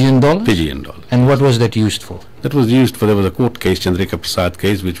 Fijian dollars? Fijian dollars. And what was that used for? That was used for, there was a court case, Chandrika Prasad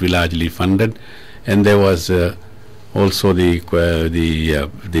case, which we largely funded, and there was also the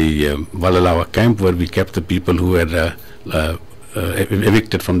Walalawa camp, where we kept the people who had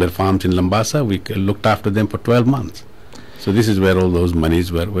evicted from their farms in Lambasa. We looked after them for 12 months. So this is where all those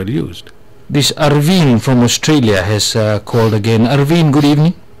monies were used. This Arvind from Australia has called again. Arvind, good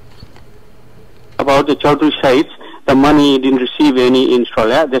evening. About the Chaudhry sites, the money didn't receive any in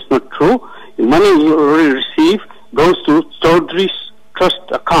Australia. That's not true. The money you already received goes to Chaudhry's trust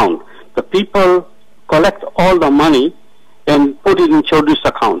account. The people collect all the money and put it in Chaudhry's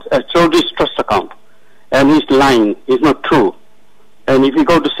account, Chaudhry's trust account. And he's lying. It's not true. And if you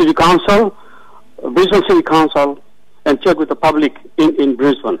go to City Council, Brisbane City Council, and check with the public in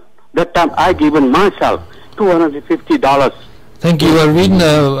Brisbane, that time I given myself $250. Thank you, Arvind.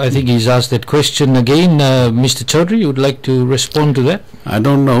 I think he's asked that question again. Mr. Chaudhry, you would like to respond to that? I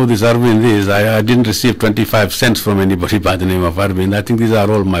don't know who this Arvind is. I didn't receive 25 cents from anybody by the name of Arvind. I think these are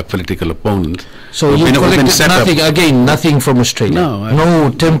all my political opponents. So you collected nothing from Australia?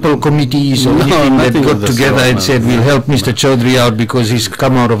 No temple committees or anything that got together and said, we'll help Mr. Chaudhry out because he's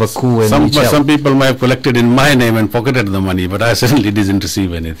come out of a coup. And some people might have collected in my name and pocketed the money, but I certainly didn't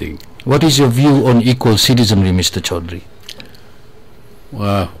receive anything. What is your view on equal citizenry, Mr. Chaudhry?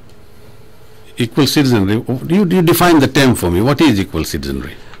 Equal citizenry, you define the term for me. What is equal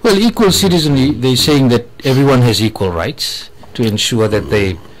citizenry? Well, equal citizenry, they're saying that everyone has equal rights to ensure that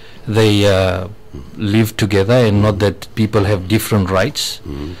they live together and not that people have different rights.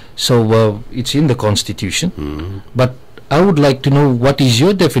 So it's in the Constitution. But I would like to know, what is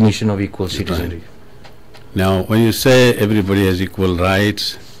your definition of equal citizenry? Right. Now, when you say everybody has equal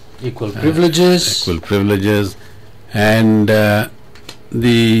rights, equal privileges, and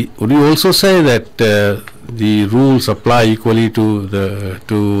would you also say that the rules apply equally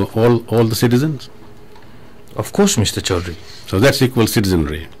to all the citizens? Of course, Mr. Chaudhry. So that's equal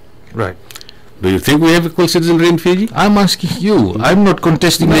citizenry. Right. Do you think we have equal citizenry in Fiji? I'm asking you. I'm not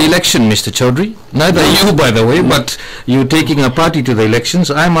contesting the election, Mr. Chaudhry. Neither you, by the way, but you're taking a party to the elections.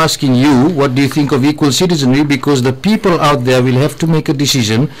 I'm asking you, what do you think of equal citizenry? Because the people out there will have to make a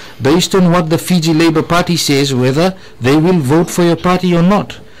decision based on what the Fiji Labour Party says, whether they will vote for your party or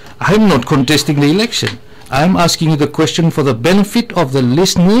not. I'm not contesting the election. I'm asking you the question for the benefit of the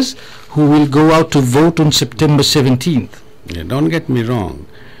listeners who will go out to vote on September 17th. Yeah, don't get me wrong.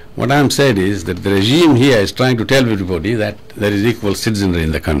 What I'm saying is that the regime here is trying to tell everybody that there is equal citizenry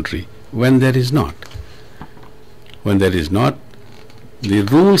in the country, when there is not. When there is not, the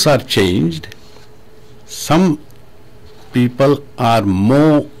rules are changed. Some people are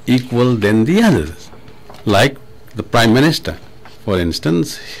more equal than the others. Like the Prime Minister, for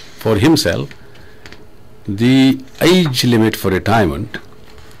instance, for himself, the age limit for retirement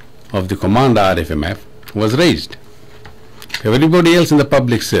of the Commander RFMF was raised. Everybody else in the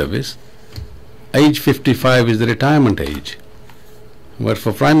public service, age 55 is the retirement age. But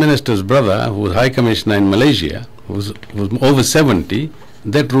for Prime Minister's brother, who was High Commissioner in Malaysia, who was over 70,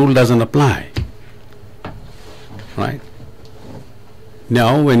 that rule doesn't apply. Right?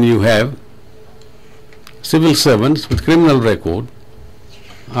 Now, when you have civil servants with criminal record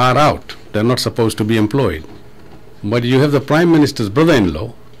are out, they're not supposed to be employed. But you have the Prime Minister's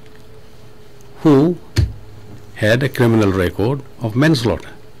brother-in-law who had a criminal record of manslaughter,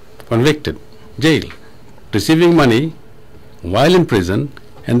 convicted, jailed, receiving money while in prison,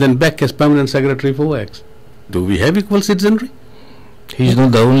 and then back as permanent secretary for works. Do we have equal citizenry? He's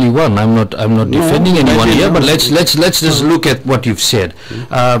not the only one. I'm not defending anyone here, but let's just look at what you've said.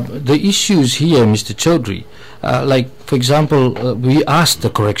 The issues here, Mr. Chaudhry, like for example, we asked the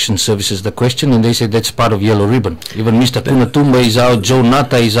correction services the question, and they said that's part of yellow ribbon. Even Mr. Kunatumba is out, Joe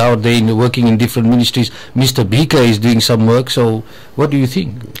Nata is out, they're working in different ministries. Mr. Bika is doing some work. So, what do you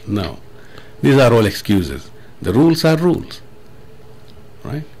think? No, these are all excuses. The rules are rules,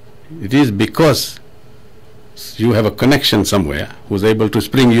 right? It is because you have a connection somewhere who's able to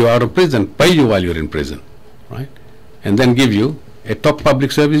spring you out of prison, pay you while you're in prison, right? And then give you a top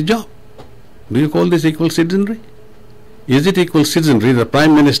public service job. Do you call this equal citizenry? Is it equal citizenry? The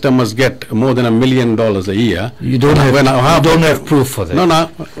Prime Minister must get more than $1 million a year. You don't have proof for that. No.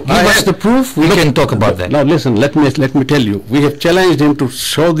 Give us the proof. We can talk about that. Now listen. Let me tell you. We have challenged him to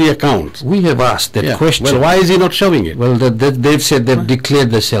show the accounts. We have asked that question. Well, why is he not showing it? Well, they've said they've declared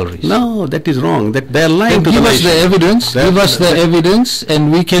the salaries. No, that is wrong. That they are lying to the nation. Give us the evidence. Give us the evidence,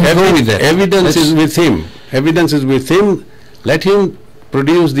 and we can go with that. Evidence is with him. Evidence is with him. Let him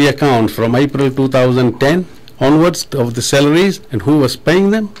produce the account from April 2010 onwards of the salaries and who was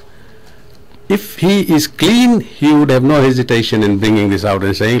paying them. If he is clean, he would have no hesitation in bringing this out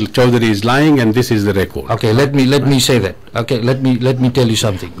and saying Chaudhry is lying and this is the record. Okay, let me say that. Okay, let me tell you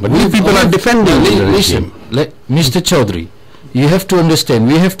something. But you people are defending listen, Mr. Chaudhry, you have to understand,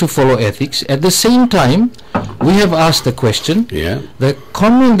 we have to follow ethics. At the same time, we have asked the question. Yeah. The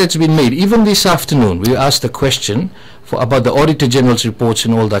comment that's been made, even this afternoon, we asked the question about the Auditor General's reports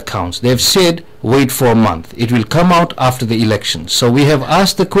and all the accounts. They have said, wait for a month. It will come out after the election. So we have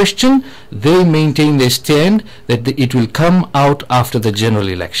asked the question. They maintain their stand that it will come out after the general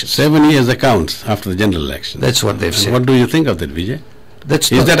election. 7 years accounts after the general election. That's what they've said. What do you think of that, Vijay?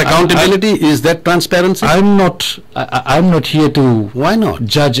 Is that accountability? Is that transparency? I'm not here to Why not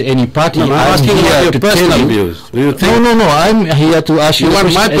judge any party. No, I'm asking about your personal views. Do you think no. I'm here to ask you. You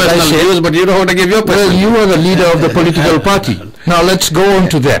want my personal views, but you don't want to give your personal. Well, you are the leader of the political party. Now let's go on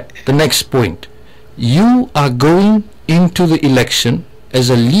to that. The next point. You are going into the election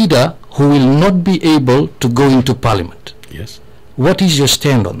as a leader who will not be able to go into Parliament. Yes. What is your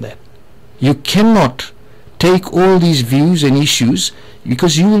stand on that? You cannot take all these views and issues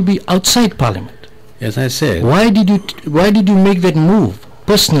because you will be outside Parliament. As I said. Why did you make that move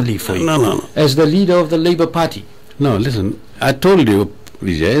personally for you? No. As the leader of the Labour Party. No, listen. I told you,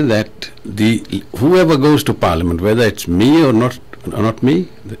 Vijay, that whoever goes to Parliament, whether it's me or not me,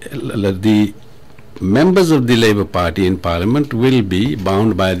 the members of the Labour Party in Parliament will be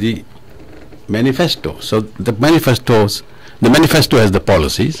bound by the manifesto. So the manifesto has the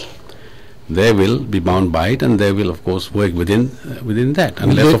policies. They will be bound by it, and they will, of course, work within that,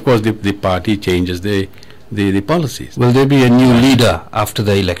 unless, of course, the party changes the policies. Will there be a new leader after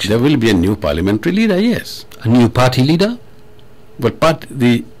the election? There will be a new parliamentary leader, yes. A new party leader? But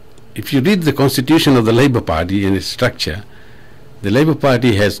if you read the constitution of the Labour Party and its structure, the Labour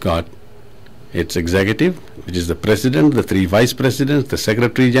Party has got its executive, which is the president, the 3 vice presidents, the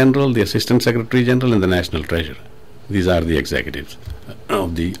secretary general, the assistant secretary general, and the national treasurer. These are the executives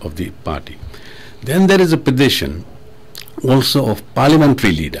of the party. Then there is a position also of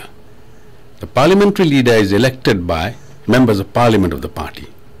parliamentary leader. The parliamentary leader is elected by members of parliament of the party.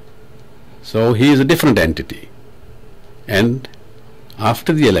 So he is a different entity. And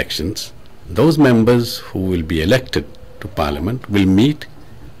after the elections, those members who will be elected to parliament will meet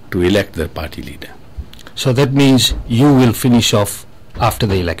to elect their party leader. So that means you will finish off after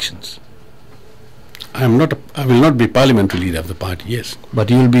the elections. I will not be parliamentary leader of the party, yes. But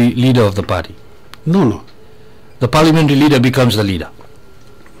you will be leader of the party? No. The parliamentary leader becomes the leader.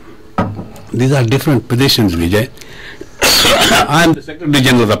 These are different positions, Vijay. I am the secretary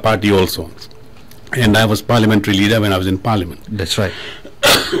general of the party also. And I was parliamentary leader when I was in parliament. That's right.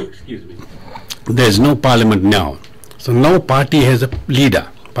 Excuse me. There is no parliament now. So no party has a leader,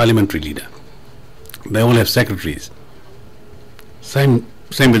 parliamentary leader. They all have secretaries. Same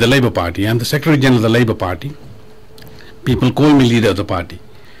same with the Labour Party. I'm the Secretary General of the Labour Party. People call me leader of the party.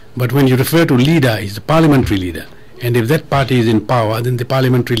 But when you refer to leader, he's the parliamentary leader. And if that party is in power, then the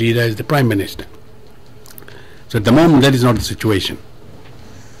parliamentary leader is the Prime Minister. So at the moment, that is not the situation.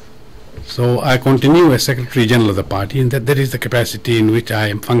 So I continue as Secretary General of the party, and that is the capacity in which I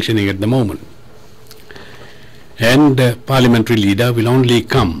am functioning at the moment. And parliamentary leader will only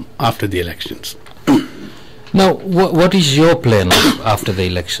come after the elections. Now, what is your plan after the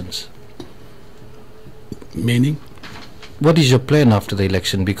elections? Meaning? What is your plan after the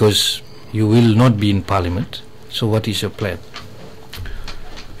election? Because you will not be in Parliament. So what is your plan?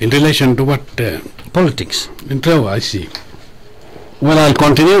 In relation to what? Politics. I see. Well, I'll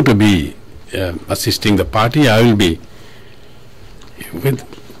continue to be assisting the party. I will be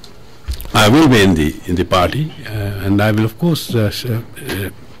in the party, and I will of course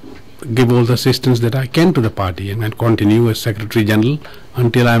give all the assistance that I can to the party, and I'll continue as Secretary General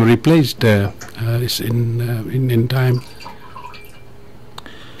until I am replaced in time.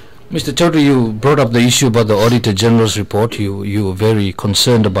 Mr. Chaudhry, you brought up the issue about the Auditor General's report. You were very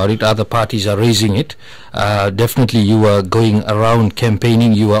concerned about it. Other parties are raising it. Definitely you are going around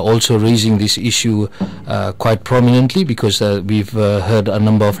campaigning. You are also raising this issue quite prominently, because we've heard a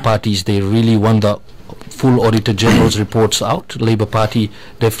number of parties, they really want the full Auditor General's reports out. Labour Party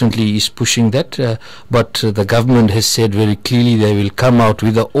definitely is pushing that, but the government has said very clearly they will come out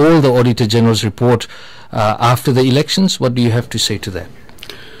with all the Auditor General's report after the elections. What do you have to say to that?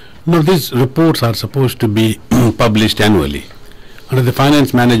 No, these reports are supposed to be published annually. Under the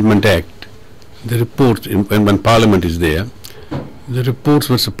Finance Management Act, the reports, when Parliament is there, the reports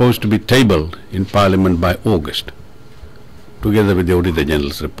were supposed to be tabled in Parliament by August, together with the Auditor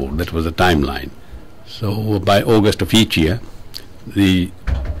General's report. That was the timeline. So by August of each year, the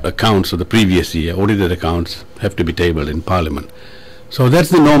accounts of the previous year, audited accounts, have to be tabled in Parliament. So that's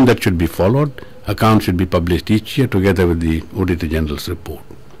the norm that should be followed. Accounts should be published each year together with the Auditor General's report.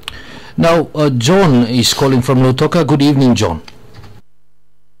 Now, John is calling from Lautoka. Good evening, John.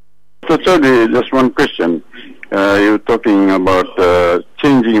 So, Chaudhry, just one question. You're talking about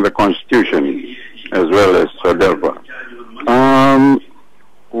changing the constitution as well as Delva.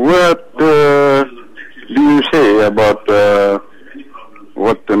 What do you say about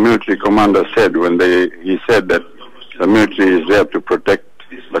what the military commander said when he said that the military is there to protect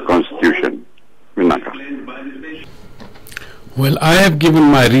the constitution? Vinaka. Well, I have given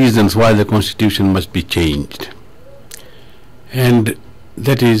my reasons why the constitution must be changed, and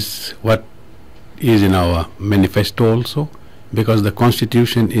that is what is in our manifesto also, because the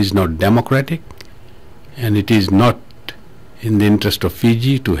constitution is not democratic, and it is not in the interest of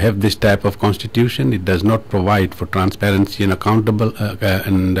Fiji to have this type of constitution. It does not provide for transparency and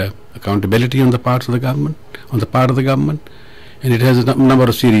accountability on the part of the government, and it has a number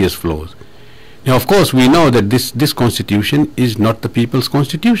of serious flaws. Now, of course, we know that this constitution is not the people's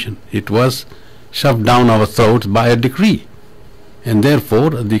constitution. It was shoved down our throats by a decree. And therefore,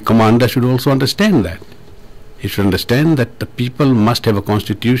 the commander should also understand that. He should understand that the people must have a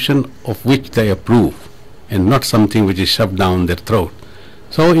constitution of which they approve, and not something which is shoved down their throat.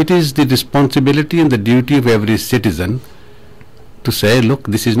 So it is the responsibility and the duty of every citizen to say, look,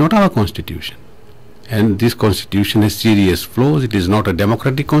 this is not our constitution. And this constitution has serious flaws. It is not a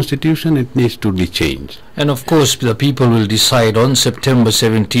democratic constitution. It needs to be changed. And of course, the people will decide on September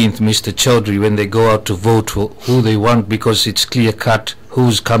 17th, Mr. Chaudhry, when they go out to vote who they want, because it's clear-cut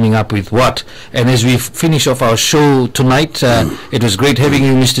who's coming up with what. And as we finish off our show tonight, it was great having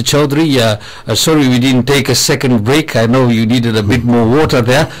you, Mr. Chaudhry. Sorry we didn't take a second break. I know you needed a bit more water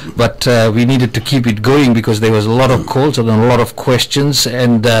there, but we needed to keep it going because there was a lot of calls and a lot of questions.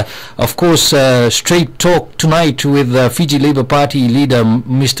 And of course, straight talk tonight with Fiji Labour Party leader,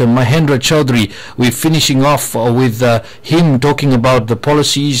 Mr. Mahendra Chaudhry. We're finishing off with him talking about the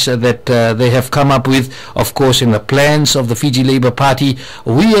policies that they have come up with, of course, in the plans of the Fiji Labour Party.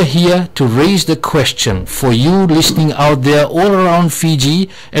 We are here to raise the question for you listening out there all around Fiji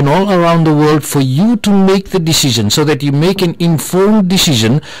and all around the world, for you to make the decision so that you make an informed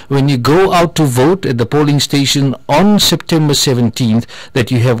decision when you go out to vote at the polling station on September 17th, that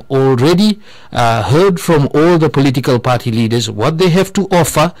you have already heard from all the political party leaders what they have to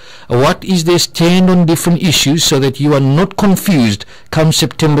offer, what is their stand on different issues, so that you are not confused come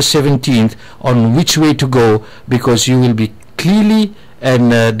September 17th on which way to go, because you will be clearly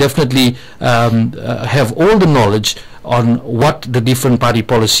and definitely have all the knowledge on what the different party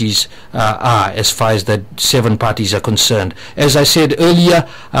policies are as far as the 7 parties are concerned. As I said earlier,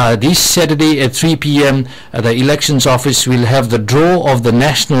 this Saturday at 3 p.m. The Elections Office will have the draw of the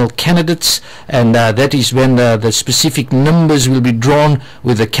national candidates, and that is when the specific numbers will be drawn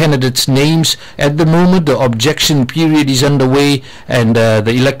with the candidates' names. At the moment, the objection period is underway, and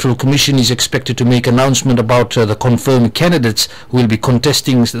the Electoral Commission is expected to make announcement about the confirmed candidates who will be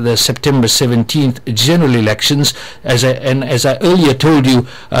contesting the September 17th general elections. As I earlier told you,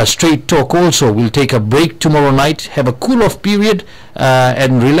 Straight Talk also will take a break tomorrow night, have a cool-off period,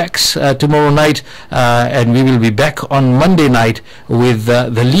 and relax tomorrow night, and we will be back on Monday night with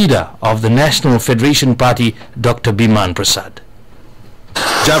the leader of the National Federation Party, Dr. Biman Prasad.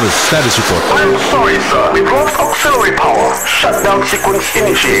 Jarvis, status report. I'm sorry, sir. We've lost auxiliary power. Shutdown sequence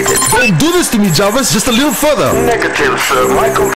initiated. Don't do this to me, Jarvis. Just a little further. Negative, sir. My